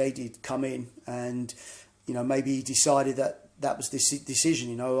obviously AD had come in, and, you know, maybe he decided that was this decision.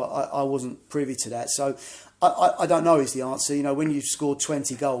 You know, I wasn't privy to that, so I don't know is the answer. You know, when you've scored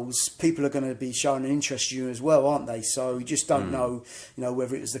 20 goals, people are going to be showing an interest in you as well, aren't they? So you just don't know, you know,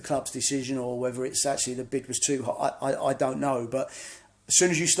 whether it was the club's decision or whether it's actually the bid was too high. I don't know, but as soon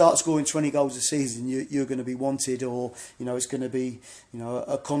as you start scoring 20 goals a season, you're going to be wanted, or, you know, it's going to be, you know,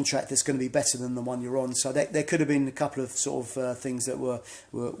 a contract that's going to be better than the one you're on. So there could have been a couple of sort of things that were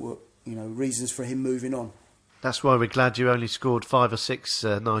you know, reasons for him moving on. That's why we're glad you only scored 5 or 6,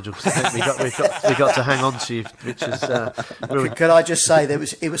 Nigel, because I think we got to hang on to you, which is... Could I just say it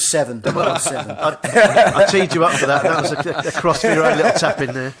was 7. I teed you up for that. That was a cross for your own little tap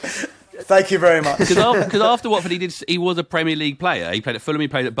in there. Thank you very much. Because after Watford, he was a Premier League player. He played at Fulham, he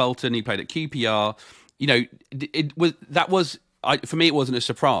played at Bolton, he played at QPR. You know, for me, it wasn't a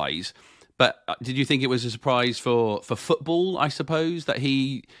surprise. But did you think it was a surprise for football, I suppose, that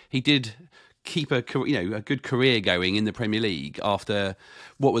he did keep a good career going in the Premier League after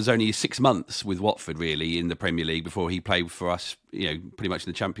what was only 6 months with Watford, really, in the Premier League before he played for us, you know, pretty much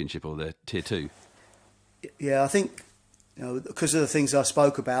in the Championship or the Tier 2? Yeah, I think, you know, because of the things I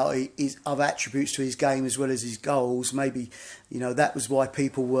spoke about, his other attributes to his game as well as his goals, maybe, you know, that was why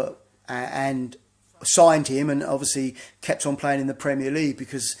people were and signed him and obviously kept on playing in the Premier League,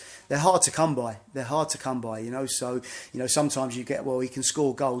 because they're hard to come by. You know. So, you know, sometimes you get, well, he can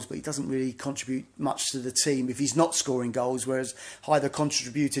score goals, but he doesn't really contribute much to the team if he's not scoring goals. Whereas Heidar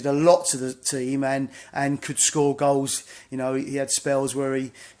contributed a lot to the team and could score goals. You know, he had spells where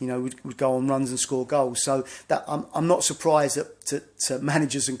he, you know, would go on runs and score goals. So that I'm not surprised that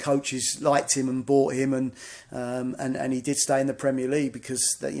managers and coaches liked him and bought him, and he did stay in the Premier League,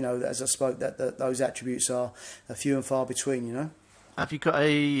 because that, you know, as I spoke, that those attributes are few and far between. You know. Have you got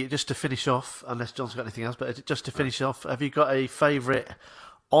just to finish off, unless John's got anything else, but just to finish off, have you got a favourite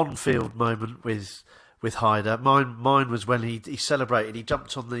on-field moment with Heidar? Mine was when he celebrated. He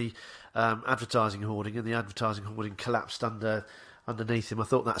jumped on the advertising hoarding, and the advertising hoarding collapsed underneath him. I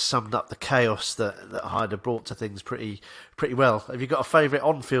thought that summed up the chaos that Heidar brought to things pretty well. Have you got a favourite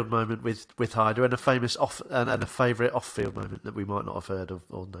on-field moment with Heidar, and a favourite off-field moment that we might not have heard of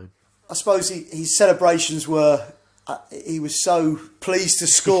or known? I suppose his celebrations were. He was so pleased to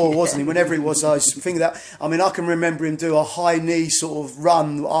score, wasn't he? Whenever he was, I was thinking that. I mean, I can remember him do a high knee sort of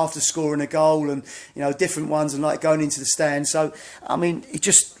run after scoring a goal, and different ones, and like going into the stand. So, I mean, he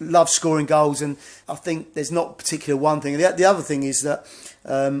just loves scoring goals, and I think there's not particular one thing. The other thing is that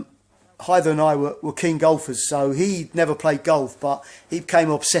Heidar and I were keen golfers, so he never played golf, but he became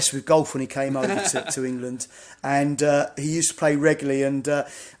obsessed with golf when he came over to England, and he used to play regularly, and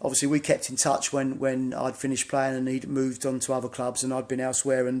obviously we kept in touch when I'd finished playing and he'd moved on to other clubs and I'd been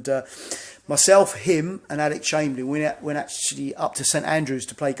elsewhere, and myself, him and Alec Chamberlain went actually up to St Andrews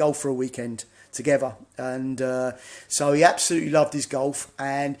to play golf for a weekend together, and so he absolutely loved his golf,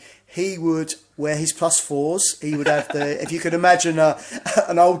 and he would wear his +4s. He would have if you could imagine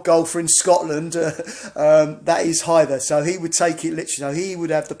an old golfer in Scotland, that is Heidar. So he would take it literally. So he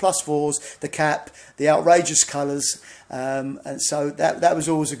would have the +4s, the cap, the outrageous colours, and so that was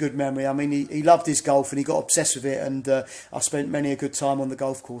always a good memory. I mean, he loved his golf and he got obsessed with it, and I spent many a good time on the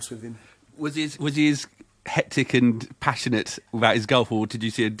golf course with him. Was his hectic and passionate about his golf, or did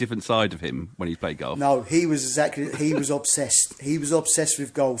you see a different side of him when he played golf? No, he was obsessed. He was obsessed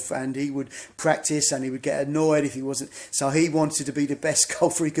with golf, and he would practice and he would get annoyed if he wasn't. So he wanted to be the best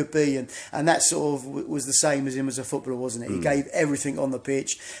golfer he could be, and that sort of was the same as him as a footballer, wasn't it? He gave everything on the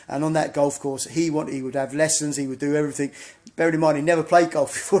pitch, and on that golf course he would have lessons, he would do everything. Bearing in mind, he never played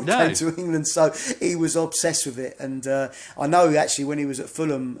golf before he came to England, so he was obsessed with it. And I know actually when he was at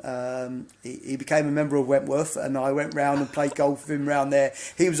Fulham, he became a member of Wentworth, and I went round and played golf with him round there.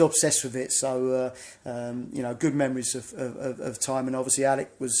 He was obsessed with it, so good memories of time. And obviously Alec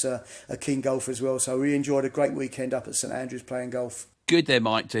was a keen golfer as well, so we enjoyed a great weekend up at St Andrews playing golf. Good there,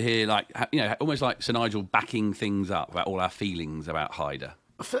 Mike, to hear almost like Sir Nigel backing things up about all our feelings about Heidar.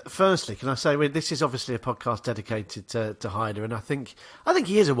 Firstly, can I say this is obviously a podcast dedicated to Heidar, and I think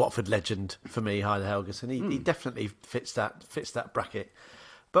he is a Watford legend for me, Heidar Helguson. He definitely fits that bracket.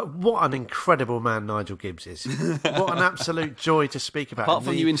 But what an incredible man Nigel Gibbs is! What an absolute joy to speak about. Apart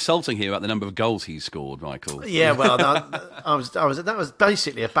from you insulting him about the number of goals he's scored, Michael. Yeah, well, that was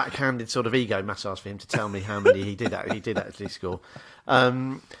basically a backhanded sort of ego massage for him to tell me how many he did actually score.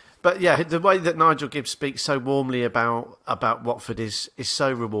 But yeah, the way that Nigel Gibbs speaks so warmly about Watford is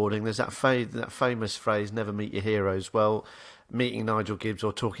so rewarding. There's that famous phrase, "Never meet your heroes." Well, meeting Nigel Gibbs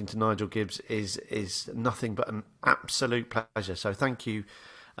or talking to Nigel Gibbs is nothing but an absolute pleasure. So thank you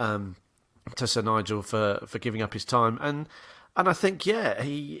to Sir Nigel for giving up his time, and I think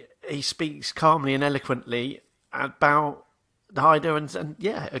he speaks calmly and eloquently about Heidar, and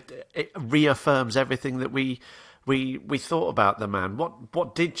it reaffirms everything that we thought about the man.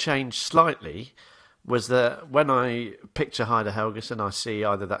 What did change slightly was that when I picture Heidar Helguson, I see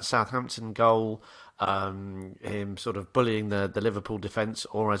either that Southampton goal, him sort of bullying the Liverpool defence,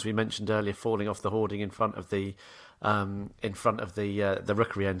 or as we mentioned earlier, falling off the hoarding in front of the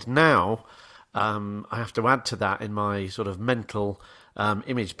rookery end. Now, I have to add to that in my sort of mental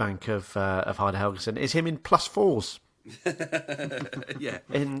image bank of Heidar Helguson is him in +4s.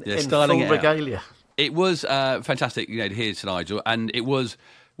 in full regalia. It was fantastic, to hear Sir Nigel, and it was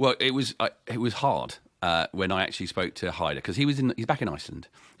hard when I actually spoke to Heidar, because he's back in Iceland.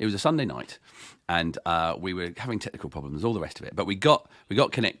 It was a Sunday night, and we were having technical problems, all the rest of it. But we got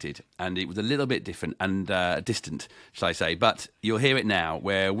connected, and it was a little bit different and distant, shall I say? But you'll hear it now,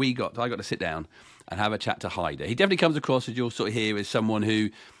 where I got to sit down and have a chat to Heidar. He definitely comes across, as you'll sort of hear, as someone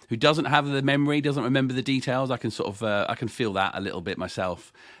who doesn't have the memory, doesn't remember the details. I can I can feel that a little bit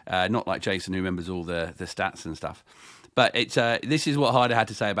myself. Not like Jason, who remembers all the stats and stuff. But this is what Heidar had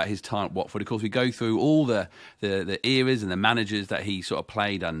to say about his time at Watford. Of course, we go through all the eras and the managers that he sort of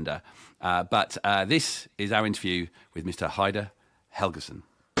played under. But this is our interview with Mr. Heidar Helguson.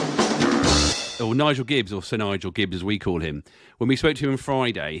 Or Nigel Gibbs, or Sir Nigel Gibbs as we call him. When we spoke to him on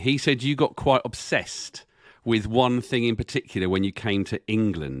Friday, he said you got quite obsessed with one thing in particular when you came to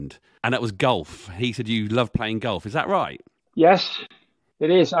England, and that was golf. He said you loved playing golf. Is that right? Yes,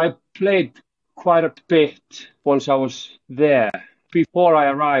 it is. I played quite a bit once I was there. Before I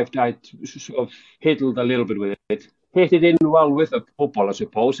arrived, I sort of fiddled a little bit with it. hit it in well with a football, I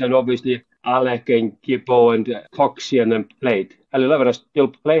suppose. And obviously, Alec and Gibbo and Coxie and then played. At 11, I still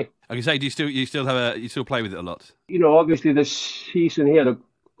play. I can say, you still play with it a lot? Obviously, the season here, the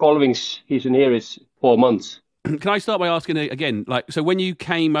following season here is 4 months. Can I start by asking again, so when you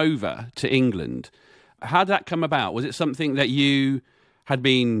came over to England, how did that come about? Was it something that you had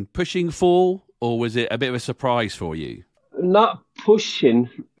been pushing for, or was it a bit of a surprise for you? Not pushing,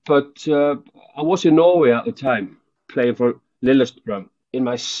 but I was in Norway at the time, playing for Lillestrøm. In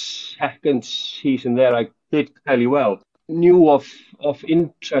my second season there, I did fairly well. Knew of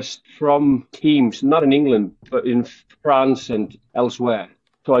interest from teams, not in England, but in France and elsewhere.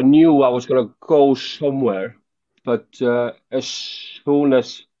 So I knew I was going to go somewhere. But as soon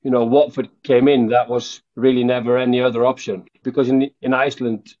as Watford came in, that was really never any other option. Because in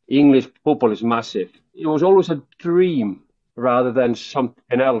Iceland, English football is massive. It was always a dream rather than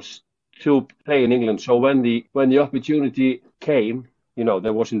something else to play in England. So when the opportunity came,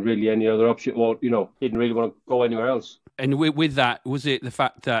 there wasn't really any other option. Or didn't really want to go anywhere else. And with that, was it the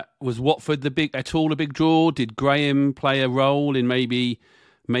fact that was Watford a big draw? Did Graham play a role in maybe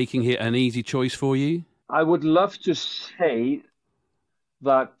making it an easy choice for you? I would love to say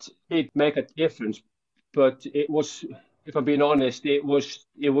that it make a difference, but it was, if I'm being honest, it was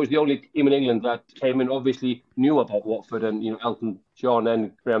the only team in England that came in, obviously knew about Watford and Elton John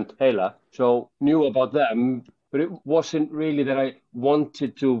and Graham Taylor, so knew about them, but it wasn't really that I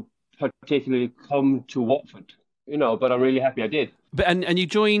wanted to particularly come to Watford, but I'm really happy I did. But and you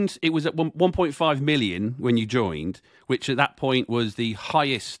joined, it was at 1.5 million when you joined, which at that point was the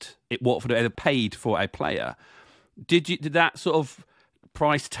highest Watford ever paid for a player. Did that sort of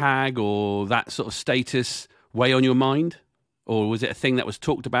price tag or that sort of status weigh on your mind? Or was it a thing that was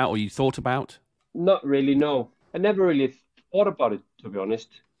talked about or you thought about? Not really, no. I never really thought about it, to be honest.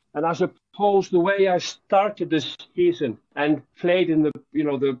 And I suppose the way I started this season and played in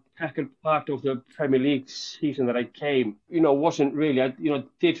the second part of the Premier League season that I came, wasn't really, I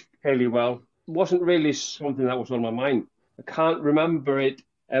did fairly well. Wasn't really something that was on my mind. I can't remember it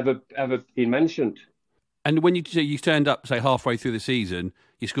ever being mentioned. And when you turned up, say, halfway through the season,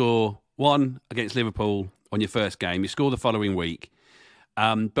 you score one against Liverpool on your first game, you score the following week.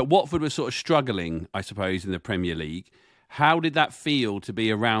 But Watford was sort of struggling, I suppose, in the Premier League. How did that feel to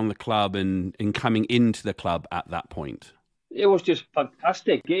be around the club and coming into the club at that point? It was just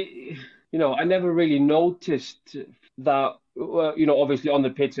fantastic. I never really noticed that, obviously on the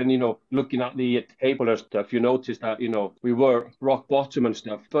pitch and, looking at the table and stuff, you noticed that, we were rock bottom and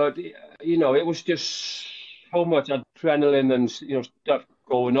stuff. But, it was just so much adrenaline and, stuff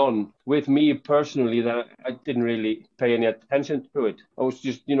going on with me personally that I didn't really pay any attention to it. I was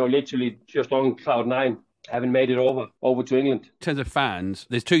just, literally just on cloud nine. Having made it over to England. In terms of fans,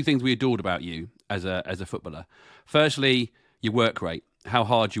 there's two things we adored about you as a footballer. Firstly, your work rate, how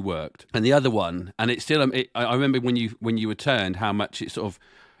hard you worked, and the other one, and it's still. I remember when you returned, how much it sort of.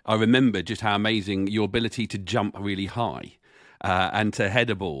 I remember just how amazing your ability to jump really high and to head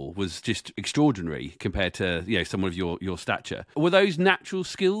a ball was just extraordinary compared to someone of your stature. Were those natural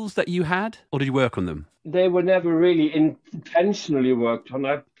skills that you had, or did you work on them? They were never really intentionally worked on.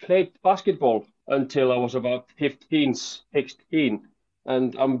 I played basketball until I was about 15, 16.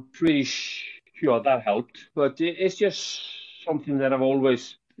 And I'm pretty sure that helped. But it's just something that I've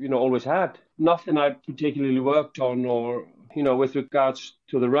always had. Nothing I particularly worked on or, with regards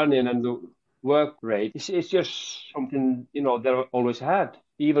to the running and the work rate. It's just something, that I always had.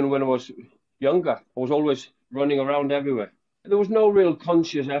 Even when I was younger, I was always running around everywhere. There was no real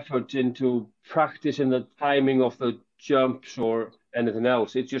conscious effort into practicing the timing of the jumps or anything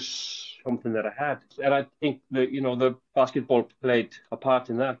else. It's just something that I had. And I think that, the basketball played a part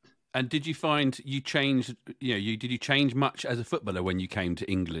in that. And did you find you changed, did you change much as a footballer when you came to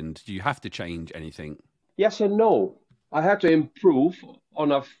England? Do you have to change anything? Yes and no. I had to improve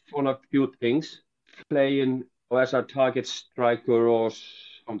on a few things. Playing as a target striker or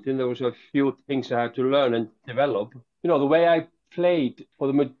something, there was a few things I had to learn and develop. The way I played for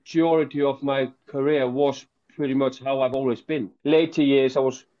the majority of my career was pretty much how I've always been. Later years, I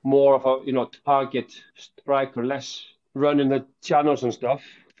was more of a, target striker, less running the channels and stuff.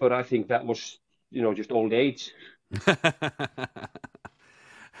 But I think that was, just old age.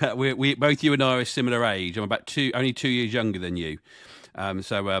 we both you and I are a similar age. I'm about only 2 years younger than you.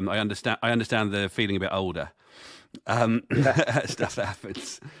 So I understand the feeling a bit older. Stuff that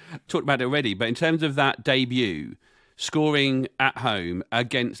happens. Talked about it already, but in terms of that debut, scoring at home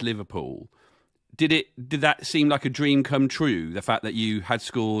against Liverpool, did that seem like a dream come true? The fact that you had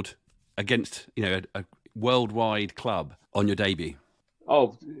scored against a worldwide club on your debut.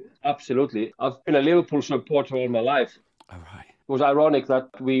 Oh, absolutely. I've been a Liverpool supporter all my life. All right. It was ironic that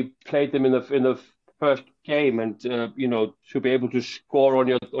we played them in the first game, and to be able to score on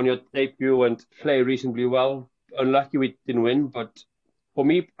your debut and play reasonably well. Unlucky we didn't win, but for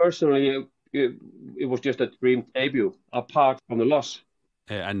me personally, it was just a dream debut, apart from the loss.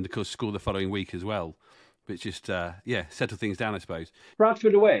 And of course, score the following week as well, which just settle things down, I suppose.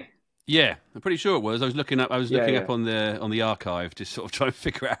 Bradford away. Yeah, I'm pretty sure it was. I was looking up on the archive, just sort of trying to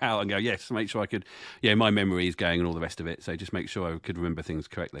figure it out and go, yes, make sure I could. Yeah, my memory is going and all the rest of it, so just make sure I could remember things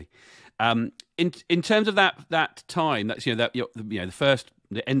correctly. In terms of that time, that's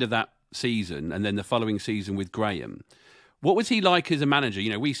the end of that season, and then the following season with Graham. What was he like as a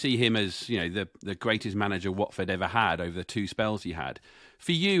manager? We see him as the greatest manager Watford ever had over the two spells he had.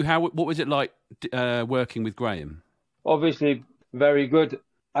 For you, what was it like working with Graham? Obviously, very good.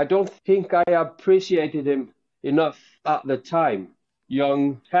 I don't think I appreciated him enough at the time.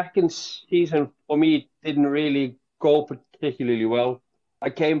 Young, second season for me didn't really go particularly well. I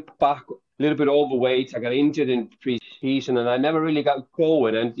came back a little bit overweight. I got injured in pre-season and I never really got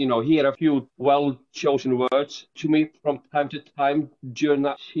going. And, he had a few well-chosen words to me from time to time during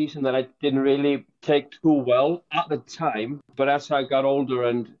that season that I didn't really take too well at the time. But as I got older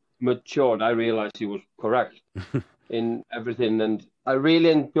and matured, I realized he was correct in everything. And I really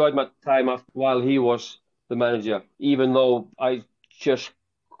enjoyed my time while he was the manager, even though I just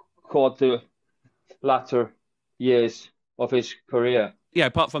caught the latter years of his career. Yeah,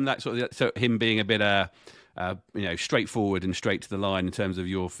 apart from that so him being a bit straightforward and straight to the line in terms of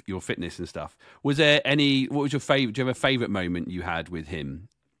your fitness and stuff. Was there what was your favourite? Do you have a favourite moment you had with him?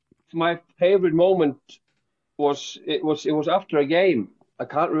 My favourite moment was after a game. I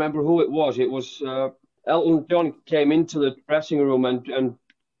can't remember who it was. It was Elton John came into the dressing room and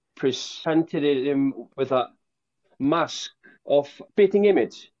presented him with a mask of fitting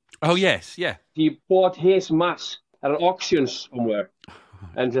image. Oh yes, yeah. He bought his mask at an auction somewhere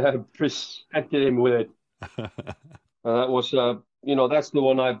and presented him with it. That was, that's the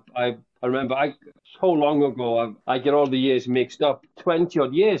one I remember. So long ago, I get all the years mixed up. 20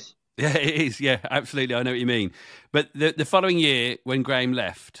 odd years. Yeah, it is. Yeah, absolutely. I know what you mean. But the following year, when Graham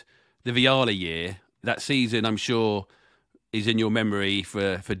left, the Viala year, that season, I'm sure, is in your memory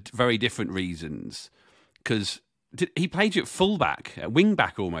for very different reasons. Because he played you at fullback, at wing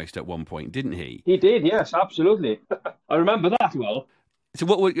back almost at one point, didn't he? He did, yes, absolutely. I remember that well.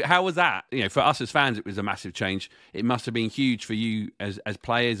 So how was that? For us as fans, it was a massive change. It must have been huge for you as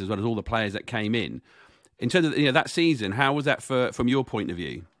players, as well as all the players that came in. In terms of that season, how was that from your point of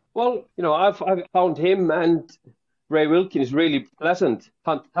view? Well, I've found him and Ray Wilkins really pleasant,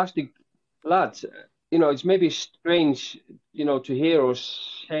 fantastic lads. It's maybe strange, to hear or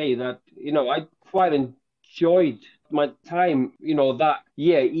say that, I quite enjoyed my time, that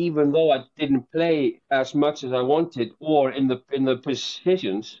year, even though I didn't play as much as I wanted or in the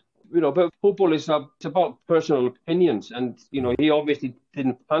positions. But football is about personal opinions, and he obviously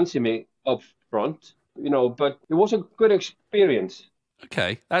didn't fancy me up front. But it was a good experience.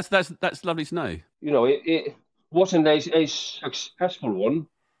 Okay, that's lovely to know. It wasn't a successful one,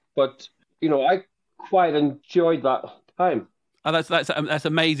 but I quite enjoyed that time. Oh, that's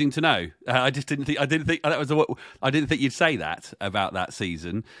amazing to know. I didn't think you'd say that about that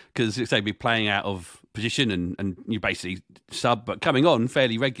season, because say be playing out of position and you basically sub, but coming on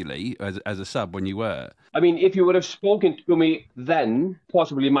fairly regularly as a sub when you were. I mean, if you would have spoken to me then,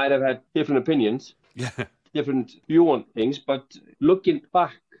 possibly might have had different opinions, different view on things. But looking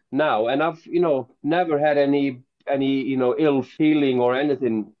back now, and I've never had any ill feeling or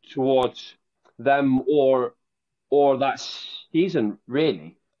anything towards them or that season,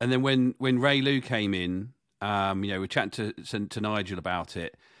 really. And then when Ray Lou came in, we chatted to Nigel about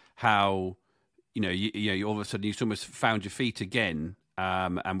it, how you all of a sudden you almost found your feet again,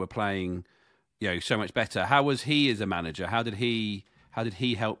 and were playing so much better. How was he as a manager? How did he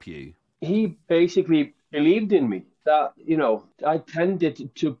help you? He basically believed in me. That I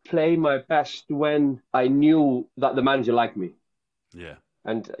tended to play my best when I knew that the manager liked me. Yeah.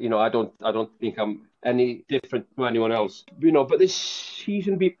 And I don't think I'm any different to anyone else. But this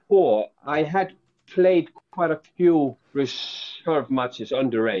season before, I had played quite a few reserve matches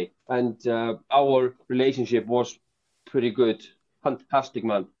under Ray, and our relationship was pretty good. Fantastic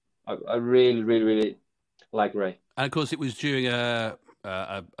man. I really, really, really like Ray. And of course, it was during a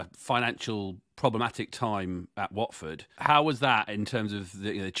financial problematic time at Watford. How was that in terms of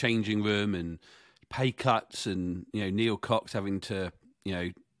the changing room and pay cuts, and Neil Cox having to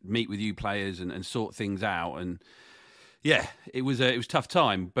meet with you players and sort things out? And yeah, it was a tough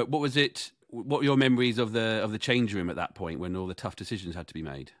time. But what was it what were your memories of the change room at that point when all the tough decisions had to be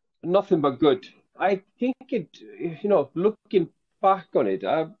made? Nothing but good. I think looking back on it,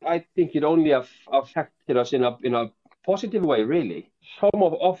 I think it only affected us in a positive way, really. Some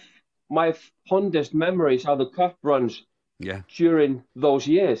of my fondest memories are the cup runs during those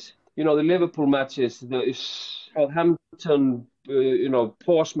years. The Liverpool matches, the Southampton,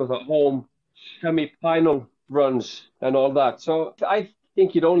 Portsmouth at home, semi-final runs and all that. So I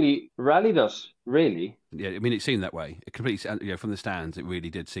think it only rallied us, really. Yeah, I mean, it seemed that way. It completely, from the stands, it really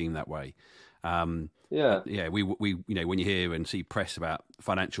did seem that way. We when you hear and see press about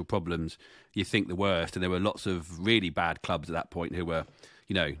financial problems, you think the worst. And there were lots of really bad clubs at that point who were,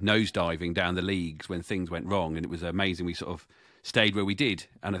 nosediving down the leagues when things went wrong. And it was amazing we sort of stayed where we did.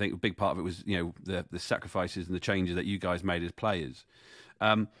 And I think a big part of it was, the sacrifices and the changes that you guys made as players.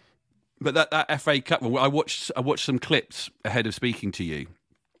 But that FA Cup, I watched some clips ahead of speaking to you.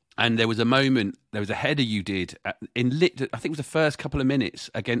 And there was a moment, there was a header you did I think it was the first couple of minutes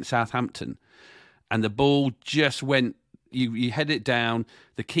against Southampton. And the ball just went, you headed it down.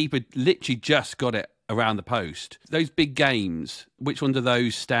 The keeper literally just got it around the post. Those big games, which ones of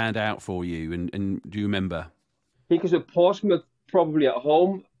those stand out for you? And do you remember? I think it was at Portsmouth, probably at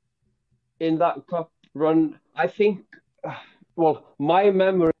home in that cup run. I think, my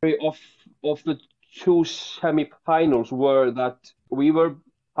memory of the two semi-finals were that we were,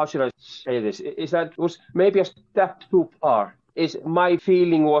 how should I say this? Is that it was maybe a step too far. My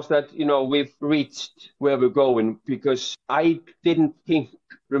feeling was that, we've reached where we're going, because I didn't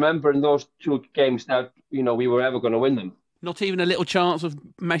remember in those two games that, we were ever going to win them. Not even a little chance of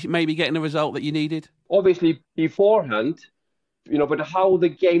maybe getting a result that you needed? Obviously, beforehand, but how the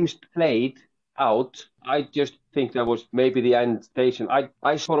games played out, I just think that was maybe the end station.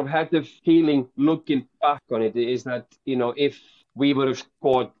 I sort of had the feeling, looking back on it, is that, if we would have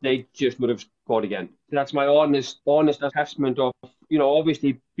scored, they just would have scored again. That's my honest assessment of,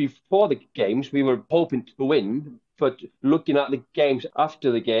 obviously before the games, we were hoping to win, but looking at the games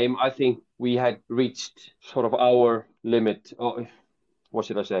after the game, I think we had reached sort of our limit. Or, what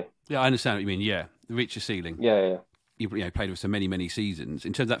should I say? Yeah, I understand what you mean. Yeah, reach your ceiling. Yeah. You played with so many seasons.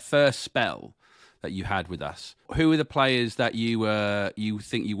 In terms of that first spell that you had with us, who were the players that you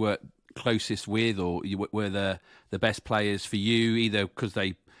think you worked closest with, or you were the best players for you, either because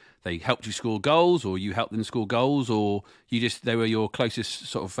they helped you score goals, or you helped them score goals, or they were your closest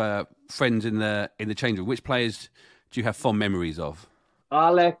sort of friends in the change room? Which players do you have fond memories of?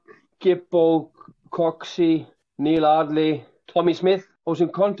 Alec, Gippo, Coxey, Neil Ardley, Tommy Smith. I was in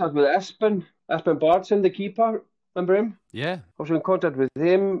contact with Espen Bartson, the keeper. Remember him? Yeah. I was in contact with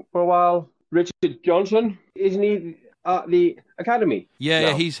him for a while. Richard Johnson, isn't he at the academy?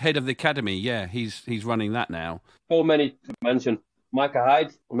 Yeah, he's head of the academy. Yeah, he's running that now. So many to mention. Micah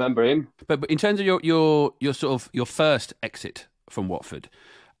Hyde, remember him? But in terms of your sort of your first exit from Watford,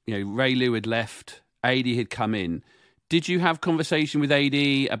 Ray Lew had left, AD had come in. Did you have conversation with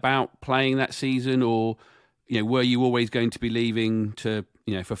AD about playing that season, or were you always going to be leaving to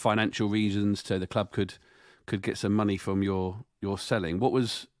for financial reasons, so the club could get some money from your selling?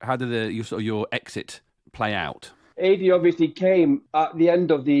 How did your exit play out? AD obviously came at the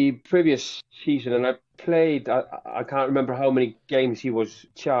end of the previous season, and I played, I can't remember how many games he was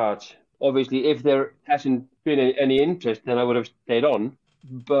charged. Obviously, if there hasn't been any interest, then I would have stayed on.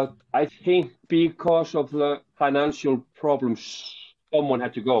 But I think because of the financial problems, someone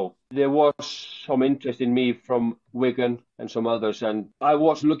had to go. There was some interest in me from Wigan and some others, and I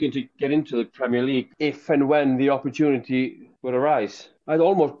was looking to get into the Premier League if and when the opportunity would arise. I'd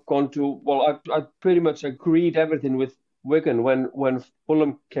almost gone to, I pretty much agreed everything with Wigan when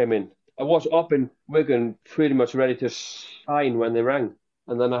Fulham came in. I was up in Wigan pretty much ready to sign when they rang.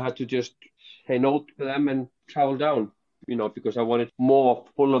 And then I had to just say no to them and travel down, because I wanted more of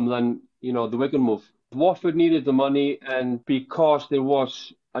Fulham than, the Wigan move. Watford needed the money, and because there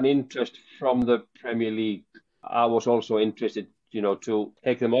was an interest from the Premier League, I was also interested, to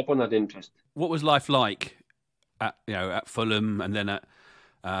take them up on that interest. What was life like at Fulham, and then it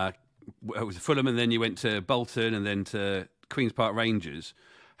was Fulham, and then you went to Bolton, and then to Queen's Park Rangers?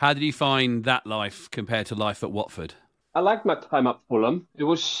 How did you find that life compared to life at Watford? I liked my time at Fulham. It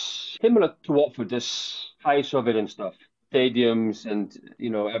was similar to Watford, the size of it and stuff, stadiums and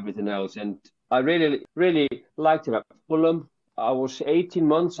everything else. And I really, really liked it at Fulham. I was 18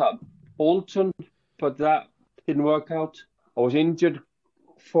 months at Bolton, but that didn't work out. I was injured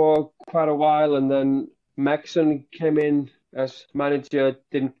for quite a while, and then Maxon came in as manager,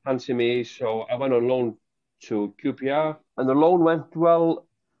 didn't fancy me, so I went on loan to QPR, and the loan went well,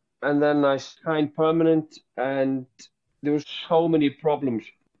 and then I signed permanent, and there were so many problems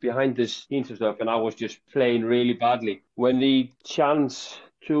behind the scenes and stuff, and I was just playing really badly. When the chance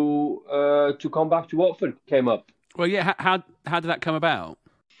to come back to Watford came up, Well, yeah. How did that come about?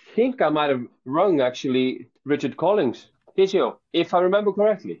 I think I might have rung actually Richard Collins, physio, if I remember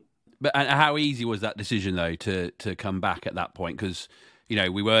correctly. But and how easy was that decision though to come back at that point? Because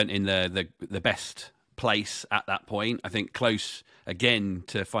we weren't in the best place at that point. I think close again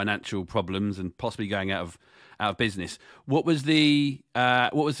to financial problems and possibly going out of business. What was the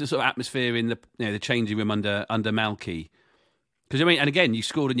sort of atmosphere in the changing room under Malky? Because and again, you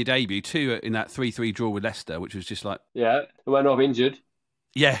scored in your debut 2 in that 3-3 draw with Leicester, which was just like I went off injured.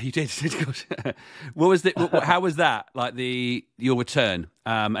 Yeah, you did. What was how was that? Like your return,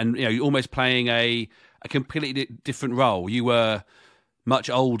 and you almost playing a completely different role. You were much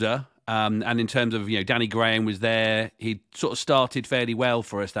older, and in terms of Danny Graham was there. He sort of started fairly well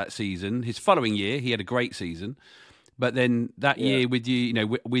for us that season. His following year, he had a great season, but then that year with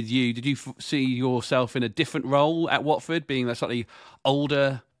you, did you see yourself in a different role at Watford, being a slightly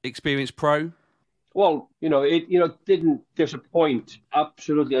older, experienced pro? Well, it didn't disappoint.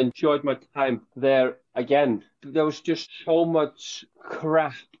 Absolutely enjoyed my time there again. There was just so much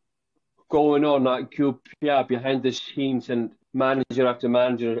crap going on at QPR behind the scenes, and manager after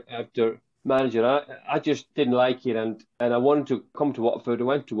manager after manager. I just didn't like it, and I wanted to come to Watford. I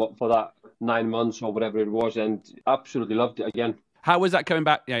went to Watford for that 9 months or whatever it was, and absolutely loved it again. How was that coming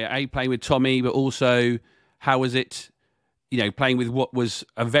back? Playing with Tommy, but also how was it? Playing with what was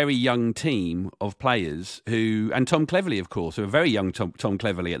a very young team of players and Tom Cleverley, of course, a very young Tom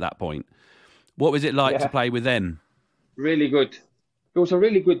Cleverley at that point. What was it like to play with them? Really good. It was a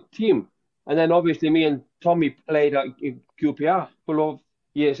really good team. And then obviously me and Tommy played at QPR for a lot of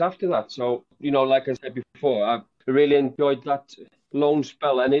years after that. So, like I said before, I really enjoyed that loan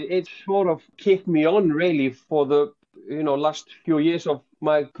spell. And it sort of kicked me on really for the last few years of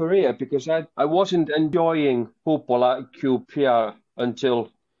my career, because I wasn't enjoying football at QPR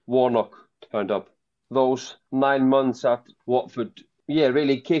until Warnock turned up. Those 9 months at Watford,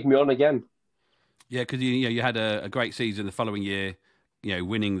 really kicked me on again. Yeah, because you had a great season the following year,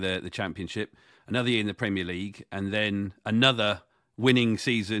 winning the championship, another year in the Premier League, and then another winning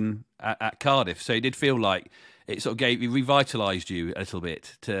season at Cardiff. So it did feel like it sort of revitalised you a little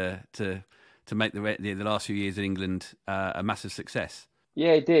bit to make the last few years in England a massive success.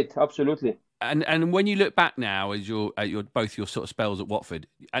 Yeah, it did, absolutely. And when you look back now at your both your sort of spells at Watford,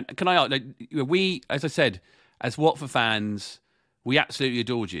 and can I ask, we, as I said, as Watford fans, we absolutely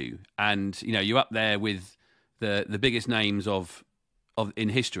adored you, and you're up there with the biggest names of in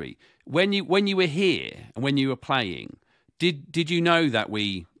history. When you were here and when you were playing, did you know that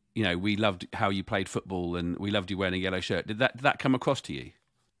we loved how you played football and we loved you wearing a yellow shirt? Did that come across to you?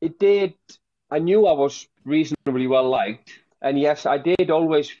 It did. I knew I was reasonably well liked. And yes, I did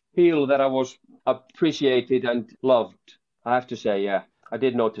always feel that I was appreciated and loved. I have to say, yeah, I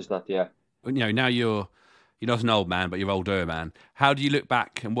did notice that, yeah. Now you're not an old man, but you're older man. How do you look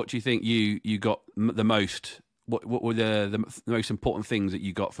back, and what do you think you got the most? What were the most important things that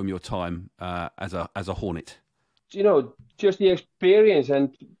you got from your time as a Hornet? Just the experience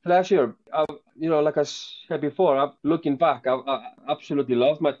and pleasure. Like I said before, looking back, I absolutely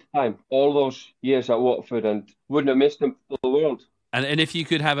loved my time, all those years at Watford, and wouldn't have missed them for the world. And if you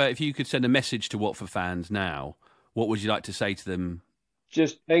could send a message to Watford fans now, what would you like to say to them?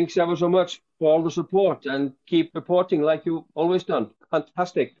 Just thanks ever so much for all the support, and keep reporting like you've always done.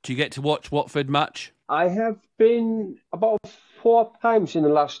 Fantastic. Do you get to watch Watford much? I have been about 4 times in the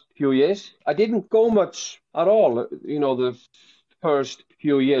last few years. I didn't go much at all, the first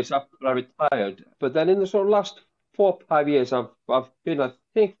few years after I retired. But then in the sort of last 4 or 5 years, I've been, I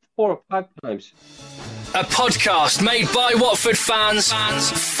think, 4 or 5 times. A podcast made by Watford fans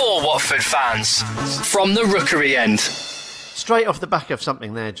for Watford fans. From the Rookery end. Straight off the back of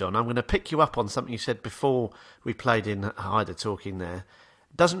something there, John, I'm going to pick you up on something you said before we played in Heidar talking there.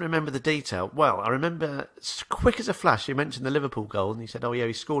 Doesn't remember the detail. Well, I remember, quick as a flash, you mentioned the Liverpool goal, and you said, oh yeah,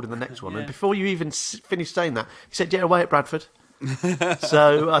 he scored in the next one. Yeah. And before you even finished saying that, he said, yeah, away at Bradford.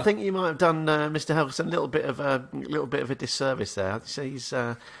 So I think you might have done Mr. Helguson a little bit of a disservice there. So he's,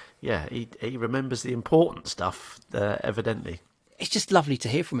 he remembers the important stuff, evidently. It's just lovely to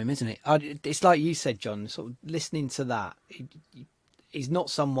hear from him, isn't it? It's like you said, John, sort of listening to that. He's not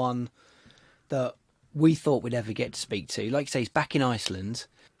someone that we thought we'd ever get to speak to. Like you say, he's back in Iceland.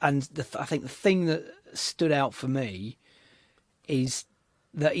 And I think the thing that stood out for me is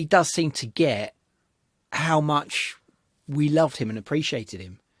that he does seem to get how much we loved him and appreciated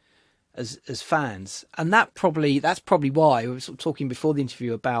him as fans. And that's probably why we were sort of talking before the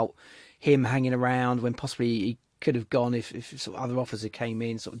interview about him hanging around when possibly he could have gone if sort of other offers had came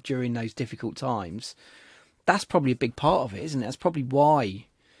in sort of during those difficult times. That's probably a big part of it, isn't it? That's probably why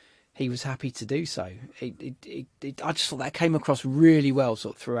he was happy to do so. I just thought that came across really well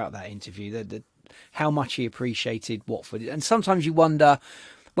sort of throughout that interview, how much he appreciated Watford. And sometimes you wonder,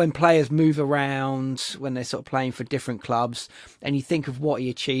 when players move around, when they're sort of playing for different clubs, and you think of what he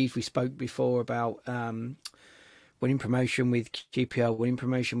achieved. We spoke before about winning promotion with QPR, winning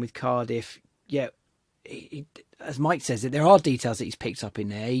promotion with Cardiff. Yeah, as Mike says, that there are details that he's picked up in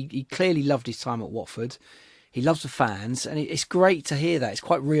there. He clearly loved his time at Watford. He loves the fans, and it's great to hear that. It's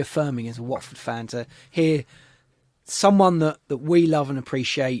quite reaffirming as a Watford fan to hear someone that we love and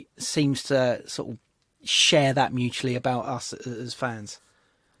appreciate seems to sort of share that mutually about us as fans.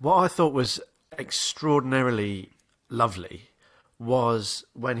 What I thought was extraordinarily lovely was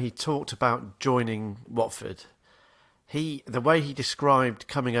when he talked about joining Watford. The way he described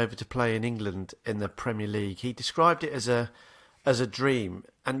coming over to play in England in the Premier League, he described it as a dream,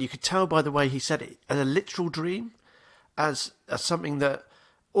 and you could tell by the way he said it, as a literal dream, as something that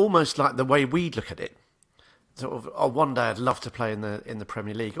almost like the way we'd look at it. Sort of, oh, one day I'd love to play in the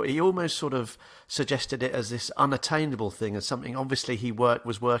Premier League. He almost sort of suggested it as this unattainable thing, as something obviously he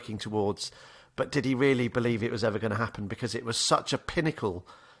was working towards, but did he really believe it was ever going to happen? Because it was such a pinnacle,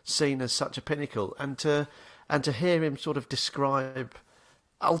 seen as such a pinnacle, and to hear him sort of describe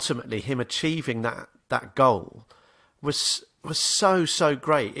ultimately him achieving that goal was so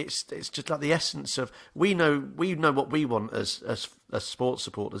great. It's just like the essence of we know what we want as sports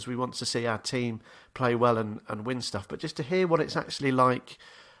supporters. We want to see our team play well and win stuff. But just to hear what it's actually like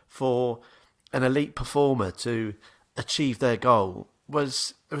for an elite performer to achieve their goal there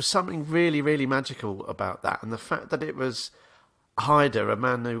was something really, really magical about that. And the fact that it was Heidar, a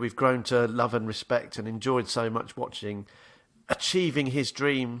man who we've grown to love and respect and enjoyed so much watching, achieving his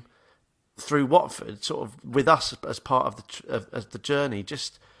dream through Watford, sort of with us as part of the journey,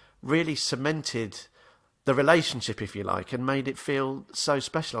 just really cemented the relationship, if you like, and made it feel so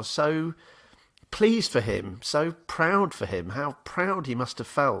special. I was so pleased for him, so proud for him, how proud he must have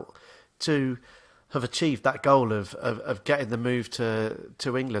felt to have achieved that goal of getting the move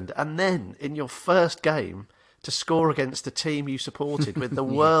to England. And then, in your first game, to score against the team you supported with the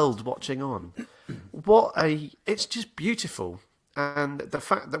world watching on. It's just beautiful. And the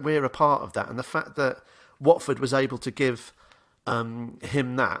fact that we're a part of that, and the fact that Watford was able to give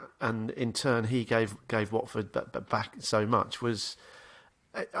him that, and in turn he gave Watford back so much, was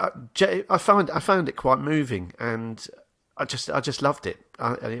I found it quite moving, and I just loved it.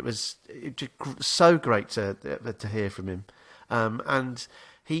 And it was just so great to hear from him, and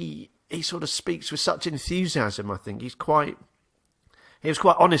he sort of speaks with such enthusiasm. I think he was quite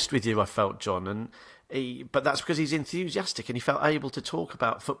honest with you, I felt, John, and. But that's because he's enthusiastic, and he felt able to talk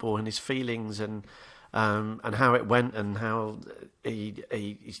about football and his feelings and how it went, and how he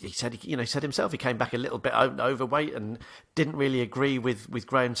said he said himself he came back a little bit overweight and didn't really agree with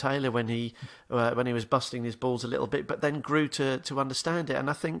Graham Taylor when he was busting his balls a little bit, but then grew to understand it. And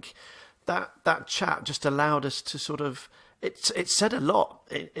I think that chat just allowed us to sort of it said a lot.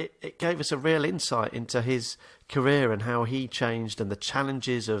 It gave us a real insight into his career and how he changed, and the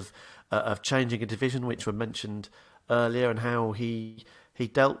challenges of changing a division, which were mentioned earlier, and how he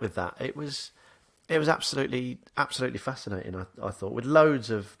dealt with that. It was absolutely fascinating. I thought, with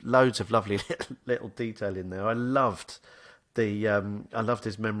loads of lovely little detail in there. I loved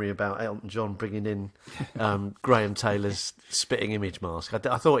his memory about Elton John bringing in Graham Taylor's spitting image mask.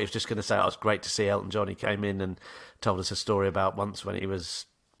 I thought he was just going to say, "Oh, it's great to see Elton John." He came in and told us a story about once when he was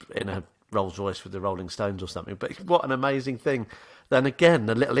in a Rolls Royce with the Rolling Stones or something. But what an amazing thing! Then again,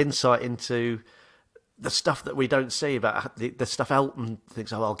 a little insight into the stuff that we don't see about the stuff Elton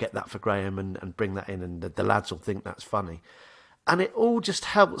thinks, oh, I'll get that for Graham and bring that in, and the lads will think that's funny. And it all just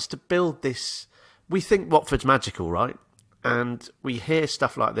helps to build this. We think Watford's magical, right? And we hear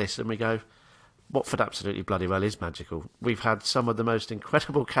stuff like this and we go, Watford absolutely bloody well is magical. We've had some of the most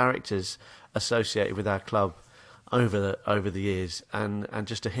incredible characters associated with our club over the years, and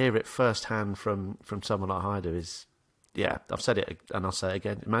just to hear it firsthand from someone like Heidar is, yeah, I've said it and I'll say it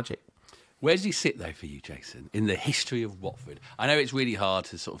again, magic. Where does he sit, though, for you, Jason, in the history of Watford? I know it's really hard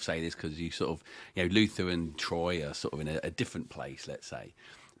to sort of say this because you sort of, Luther and Troy are sort of in a different place, let's say.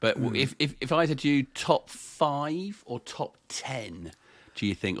 But if I said to you top 5 or top 10, do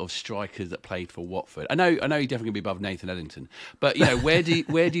you think, of strikers that played for Watford? I know he's definitely going to be above Nathan Ellington. But, where do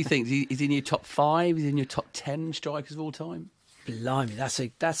you think? Is he in your top 5? Is he in your top 10 strikers of all time? Blimey, that's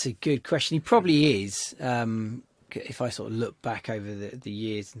a good question. He probably is. If I sort of look back over the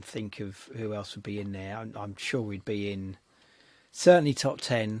years and think of who else would be in there, I'm sure we'd be in certainly top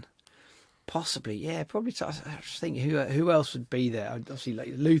 10, Possibly, yeah, probably. I was thinking who else would be there. Obviously,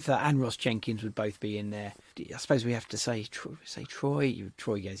 like Luther and Ross Jenkins would both be in there. I suppose we have to say Troy.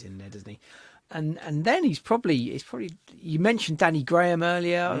 Troy goes in there, doesn't he? And then he's probably. You mentioned Danny Graham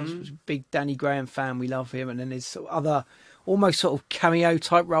earlier. I was a big Danny Graham fan. We love him. And then there's sort of other almost sort of cameo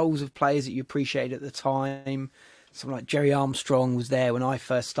type roles of players that you appreciated at the time. Someone like Jerry Armstrong was there when I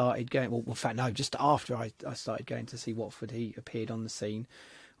first started going. Well, in fact, no, just after I started going to see Watford, he appeared on the scene.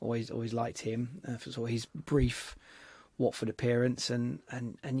 Always liked him for sort of his brief Watford appearance, and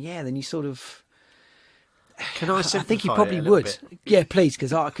yeah, then you sort of. Can I simplify I think you probably would. Bit? Yeah, please,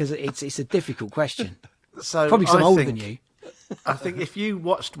 because it's a difficult question. So probably because I'm older than you. I think if you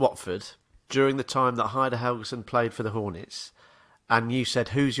watched Watford during the time that Heidar Helguson played for the Hornets, and you said,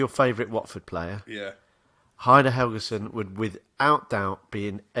 "Who's your favourite Watford player?" Yeah. Heidar Helguson would, without doubt, be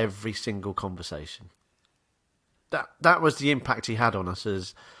in every single conversation. That was the impact he had on us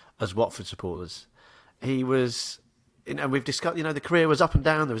as Watford supporters. He was, we've discussed, the career was up and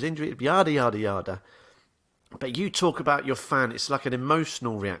down. There was injury, yada yada yada. But you talk about your fan. It's like an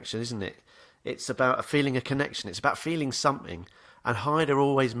emotional reaction, isn't it? It's about a feeling a connection. It's about feeling something. And Heidar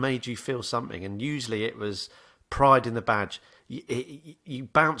always made you feel something. And usually it was pride in the badge. You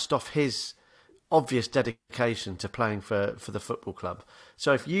bounced off his obvious dedication to playing for the football club.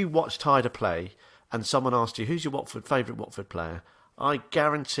 So if you watched Heidar play and someone asked you, who's your favourite Watford player, I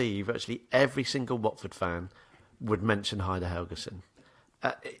guarantee you virtually every single Watford fan would mention Heidar Helguson.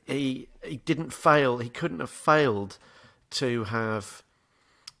 He didn't fail. He couldn't have failed to have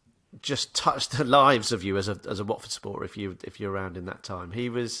just touched the lives of you as a Watford supporter if you're around in that time. He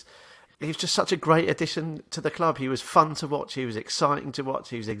was just such a great addition to the club. He was fun to watch. He was exciting to watch.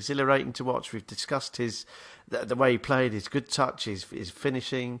 He was exhilarating to watch. We've discussed the way he played, his good touch, his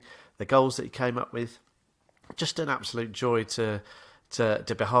finishing, the goals that he came up with. Just an absolute joy to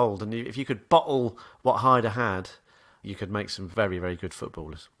behold. And if you could bottle what Heidar had, you could make some very, very good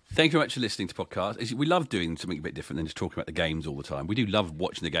footballers. Thank you very much for listening to podcasts. We love doing something a bit different than just talking about the games all the time. We do love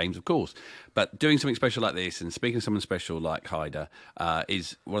watching the games, of course, but doing something special like this and speaking to someone special like Heidar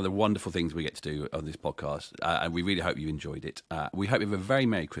is one of the wonderful things we get to do on this podcast, and we really hope you enjoyed it. We hope you have a very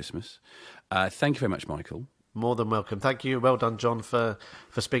Merry Christmas. Thank you very much, Michael. More than welcome. Thank you. Well done, John, for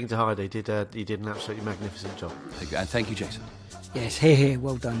speaking to Heidar. He did an absolutely magnificent job. Thank you. And thank you, Jason. Yes, here.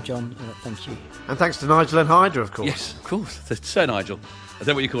 Well done, John. Thank you. And thanks to Nigel and Heidar, of course. Yes, of course. Sir Nigel. I don't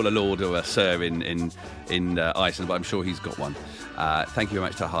know what you call a lord or a sir in Iceland, but I'm sure he's got one. Thank you very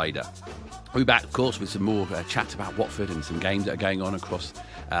much to Heidar. We'll be back, of course, with some more chat about Watford and some games that are going on across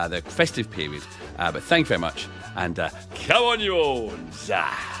the festive period. But thank you very much, and come on, you all!